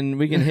 we can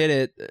hit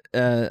it.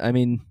 I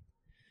mean,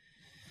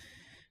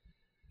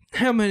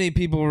 how many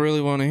people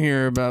really want to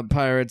hear about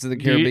Pirates of the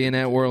Caribbean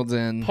at World's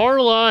End?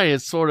 Parlay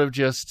is sort of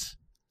just,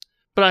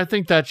 but I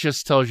think that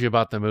just tells you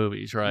about the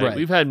movies, right? Right.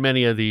 We've had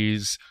many of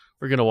these.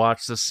 We're going to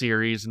watch the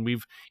series, and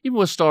even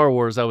with Star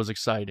Wars, that was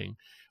exciting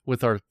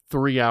with our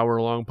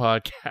 3-hour-long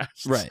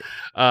podcast.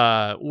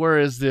 Right.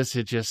 Whereas this,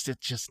 it's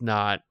just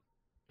not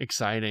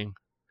exciting.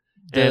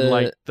 And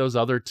like those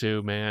other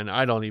two, man,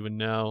 I don't even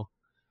know.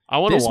 I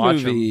want to watch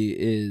this them. movie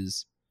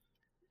is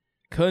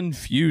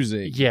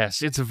confusing.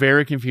 Yes, it's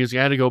very confusing.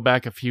 I had to go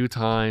back a few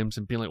times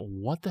and be like,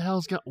 what the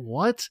hell's got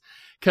what?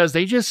 Because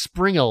they just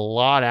spring a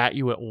lot at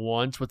you at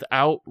once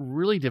without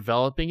really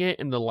developing it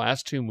in the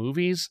last 2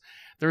 movies.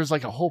 There's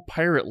like a whole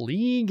pirate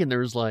league, and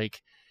there's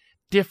like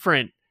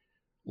different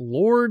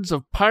lords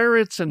of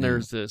pirates, and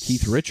there's this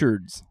Keith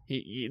Richards.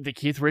 The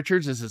Keith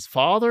Richards is his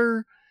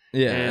father,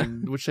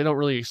 and which they don't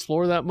really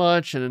explore that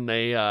much. And then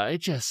they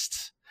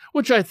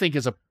which I think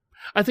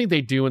I think they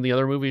do in the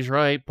other movies,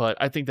 right? But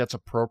I think that's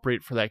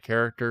appropriate for that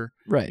character.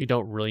 Right. You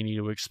don't really need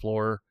to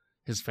explore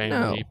his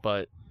family, No.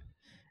 but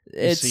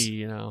It's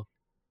see,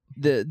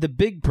 the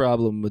big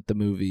problem with the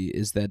movie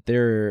is that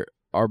there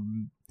are,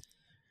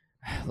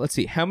 let's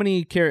see, how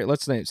many characters,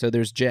 let's name, so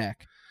there's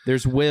Jack,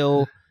 there's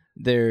Will,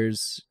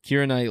 there's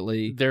Keira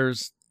Knightley,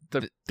 there's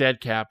the dead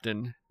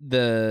captain.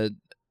 the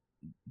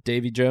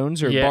Davy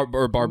Jones or Yeah.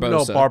 or Barbosa.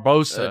 No,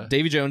 Barbosa.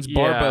 Davy Jones, Yeah.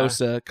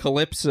 Barbosa,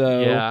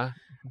 Calypso,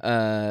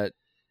 Yeah.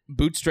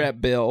 Bootstrap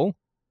Bill.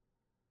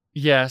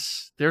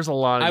 Yes. There's a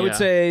lot of I would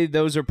say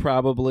those are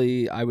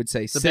probably,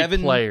 the 7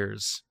 big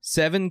players.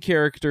 7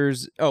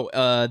 characters. Oh,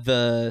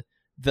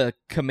 the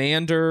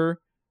commander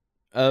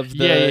of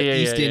the Yeah,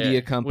 East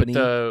India Company,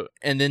 With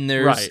and then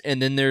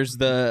there's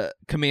the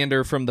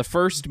commander from the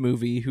first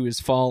movie who has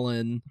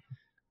fallen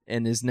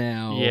and is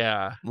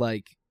now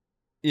like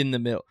in the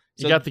middle.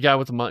 You got the guy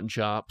with the mutton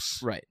chops.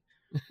 right.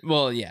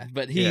 Well, yeah,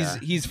 but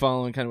he's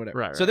following kind of whatever.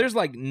 Right, so there's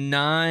like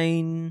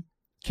 9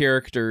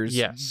 characters.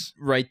 Yes.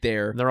 right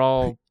there, And they're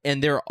all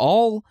and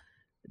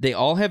they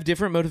all have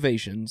different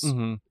motivations.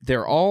 mhm.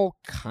 They're all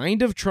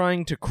kind of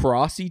trying to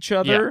cross each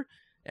other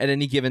at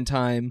any given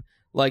time.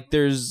 Like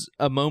there's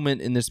a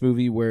moment in this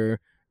movie where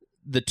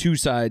the 2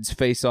 sides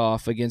face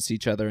off against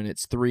each other and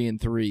it's 3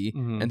 and 3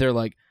 Mhm. and they're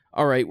like,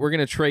 all right, we're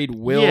going to trade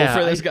Will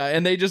for this guy.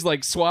 And they just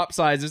like swap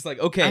sides. It's like,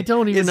 okay. I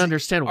don't even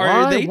understand why.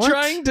 Are they What?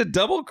 trying to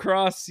double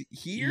cross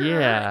here?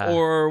 Yeah.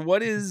 Or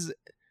what is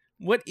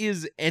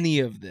any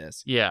of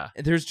this? Yeah.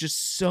 There's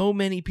just so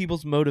many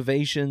people's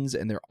motivations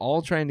and they're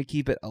all trying to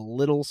keep it a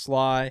little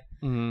sly.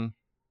 hmm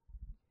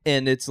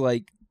And it's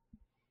like,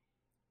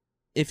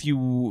 if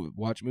you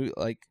watch movie,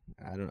 like,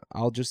 I don't know,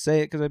 I'll just say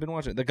it because I've been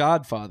watching it, The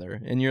Godfather,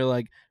 and you're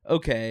like,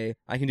 okay,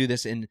 I can do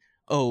this, and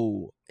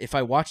if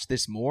I watch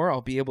this more,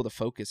 I'll be able to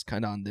focus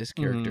kind of on this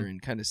character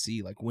and kind of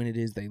see like when it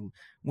is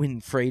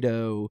when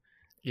Fredo,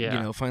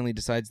 finally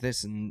decides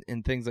this and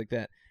things like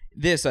that.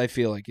 This I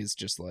feel like is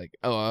just like,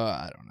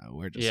 I don't know,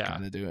 we're just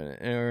kind of doing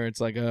it, or it's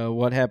like,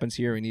 what happens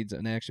here? We need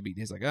an action beat.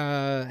 He's like,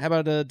 how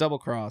about a double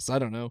cross? I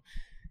don't know,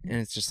 and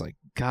it's just like,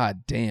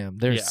 god damn,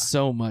 there's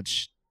so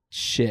much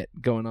shit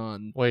going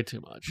on, way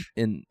too much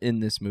in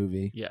this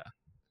movie. Yeah.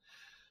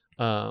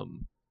 I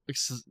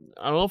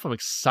don't know if I'm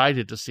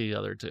excited to see the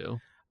other 2.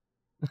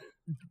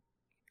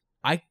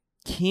 I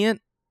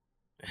can't.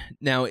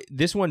 Now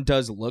this one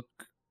does look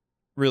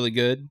really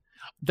good.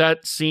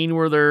 That scene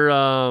where they're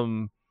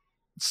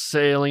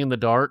sailing in the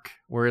dark,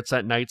 where it's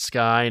that night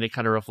sky and it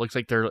kind of looks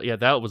like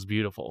that was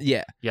beautiful.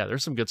 Yeah,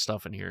 there's some good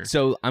stuff in here.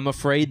 So I'm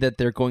afraid that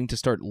they're going to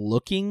start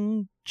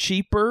looking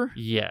cheaper.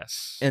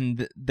 Yes,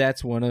 and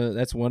that's one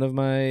of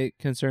my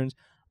concerns.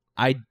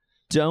 I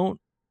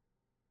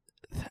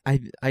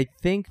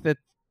think that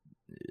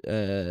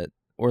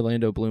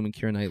Orlando Bloom and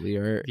Keira Knightley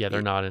are. Yeah,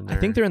 they're not in there. I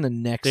think they're in the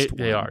next one.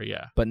 They are,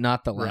 yeah, but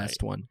not the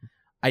last one.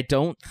 I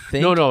don't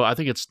think. No, I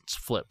think it's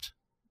flipped.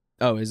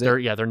 Oh, is it?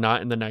 They're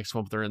not in the next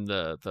one, but they're in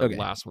the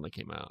last one that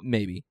came out.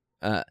 Maybe.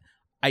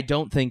 I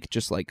don't think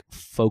just like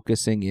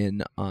focusing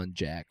in on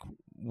Jack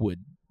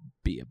would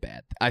be a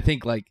bad thing. I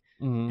think like,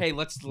 hey,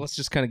 let's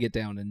just kind of get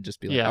down and just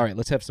be like, all right,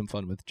 let's have some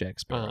fun with Jack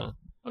Sparrow.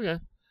 Okay.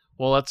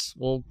 Well,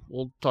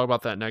 we'll talk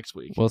about that next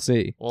week. We'll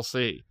see.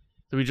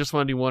 Do we just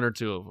want to do one or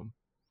two of them?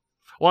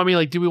 Well, I mean,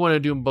 like, do we want to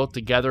do them both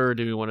together, or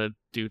do we want to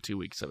do 2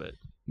 weeks of it?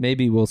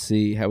 Maybe we'll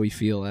see how we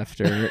feel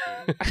after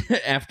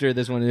after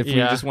this one. If we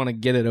just want to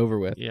get it over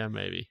with. Yeah,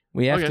 maybe.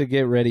 We have to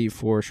get ready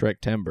for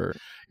Shrek-Timber.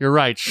 You're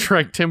right.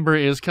 Shrek-Timber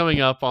is coming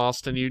up,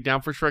 Austin. You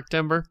down for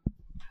Shrek-Timber?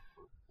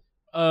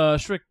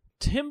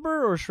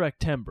 Shrek-Timber or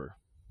Shrek-Timber?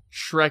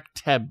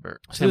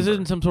 Shrek-Timber. So this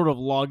isn't some sort of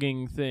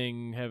logging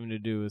thing having to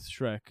do with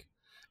Shrek?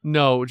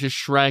 No, just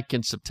Shrek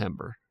in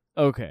September.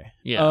 Okay.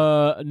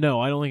 Yeah. No,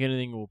 I don't think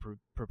anything will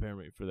prepare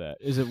me for that.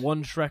 Is it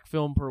one Shrek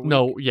film per week?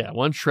 No, yeah,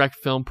 one Shrek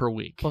film per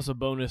week. Plus a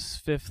bonus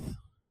fifth?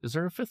 Is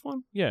there a fifth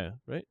one? Yeah,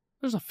 right?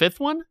 There's a fifth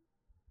one?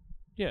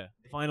 Yeah.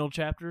 Final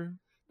chapter?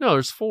 No,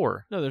 there's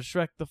 4. No, there's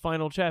Shrek the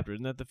Final Chapter.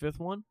 Isn't that the fifth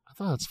one? I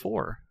thought it's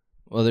 4.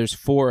 Well, there's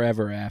 4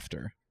 ever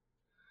after.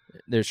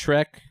 There's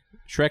Shrek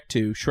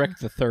 2, Shrek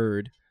the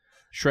Third,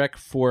 Shrek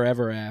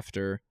Forever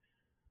After,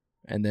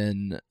 and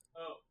then...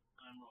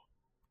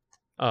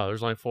 Oh,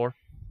 there's only 4?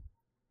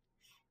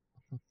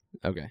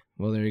 Okay,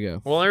 well, there you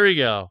go. Well, there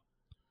you go.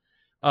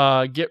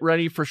 Get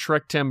ready for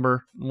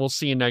Shrek-Timber. We'll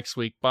see you next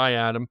week. Bye,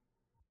 Adam.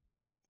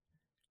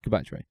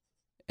 Goodbye, Trey.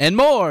 And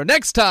more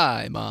next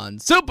time on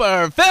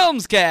Super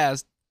Films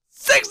Cast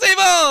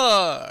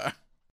 64!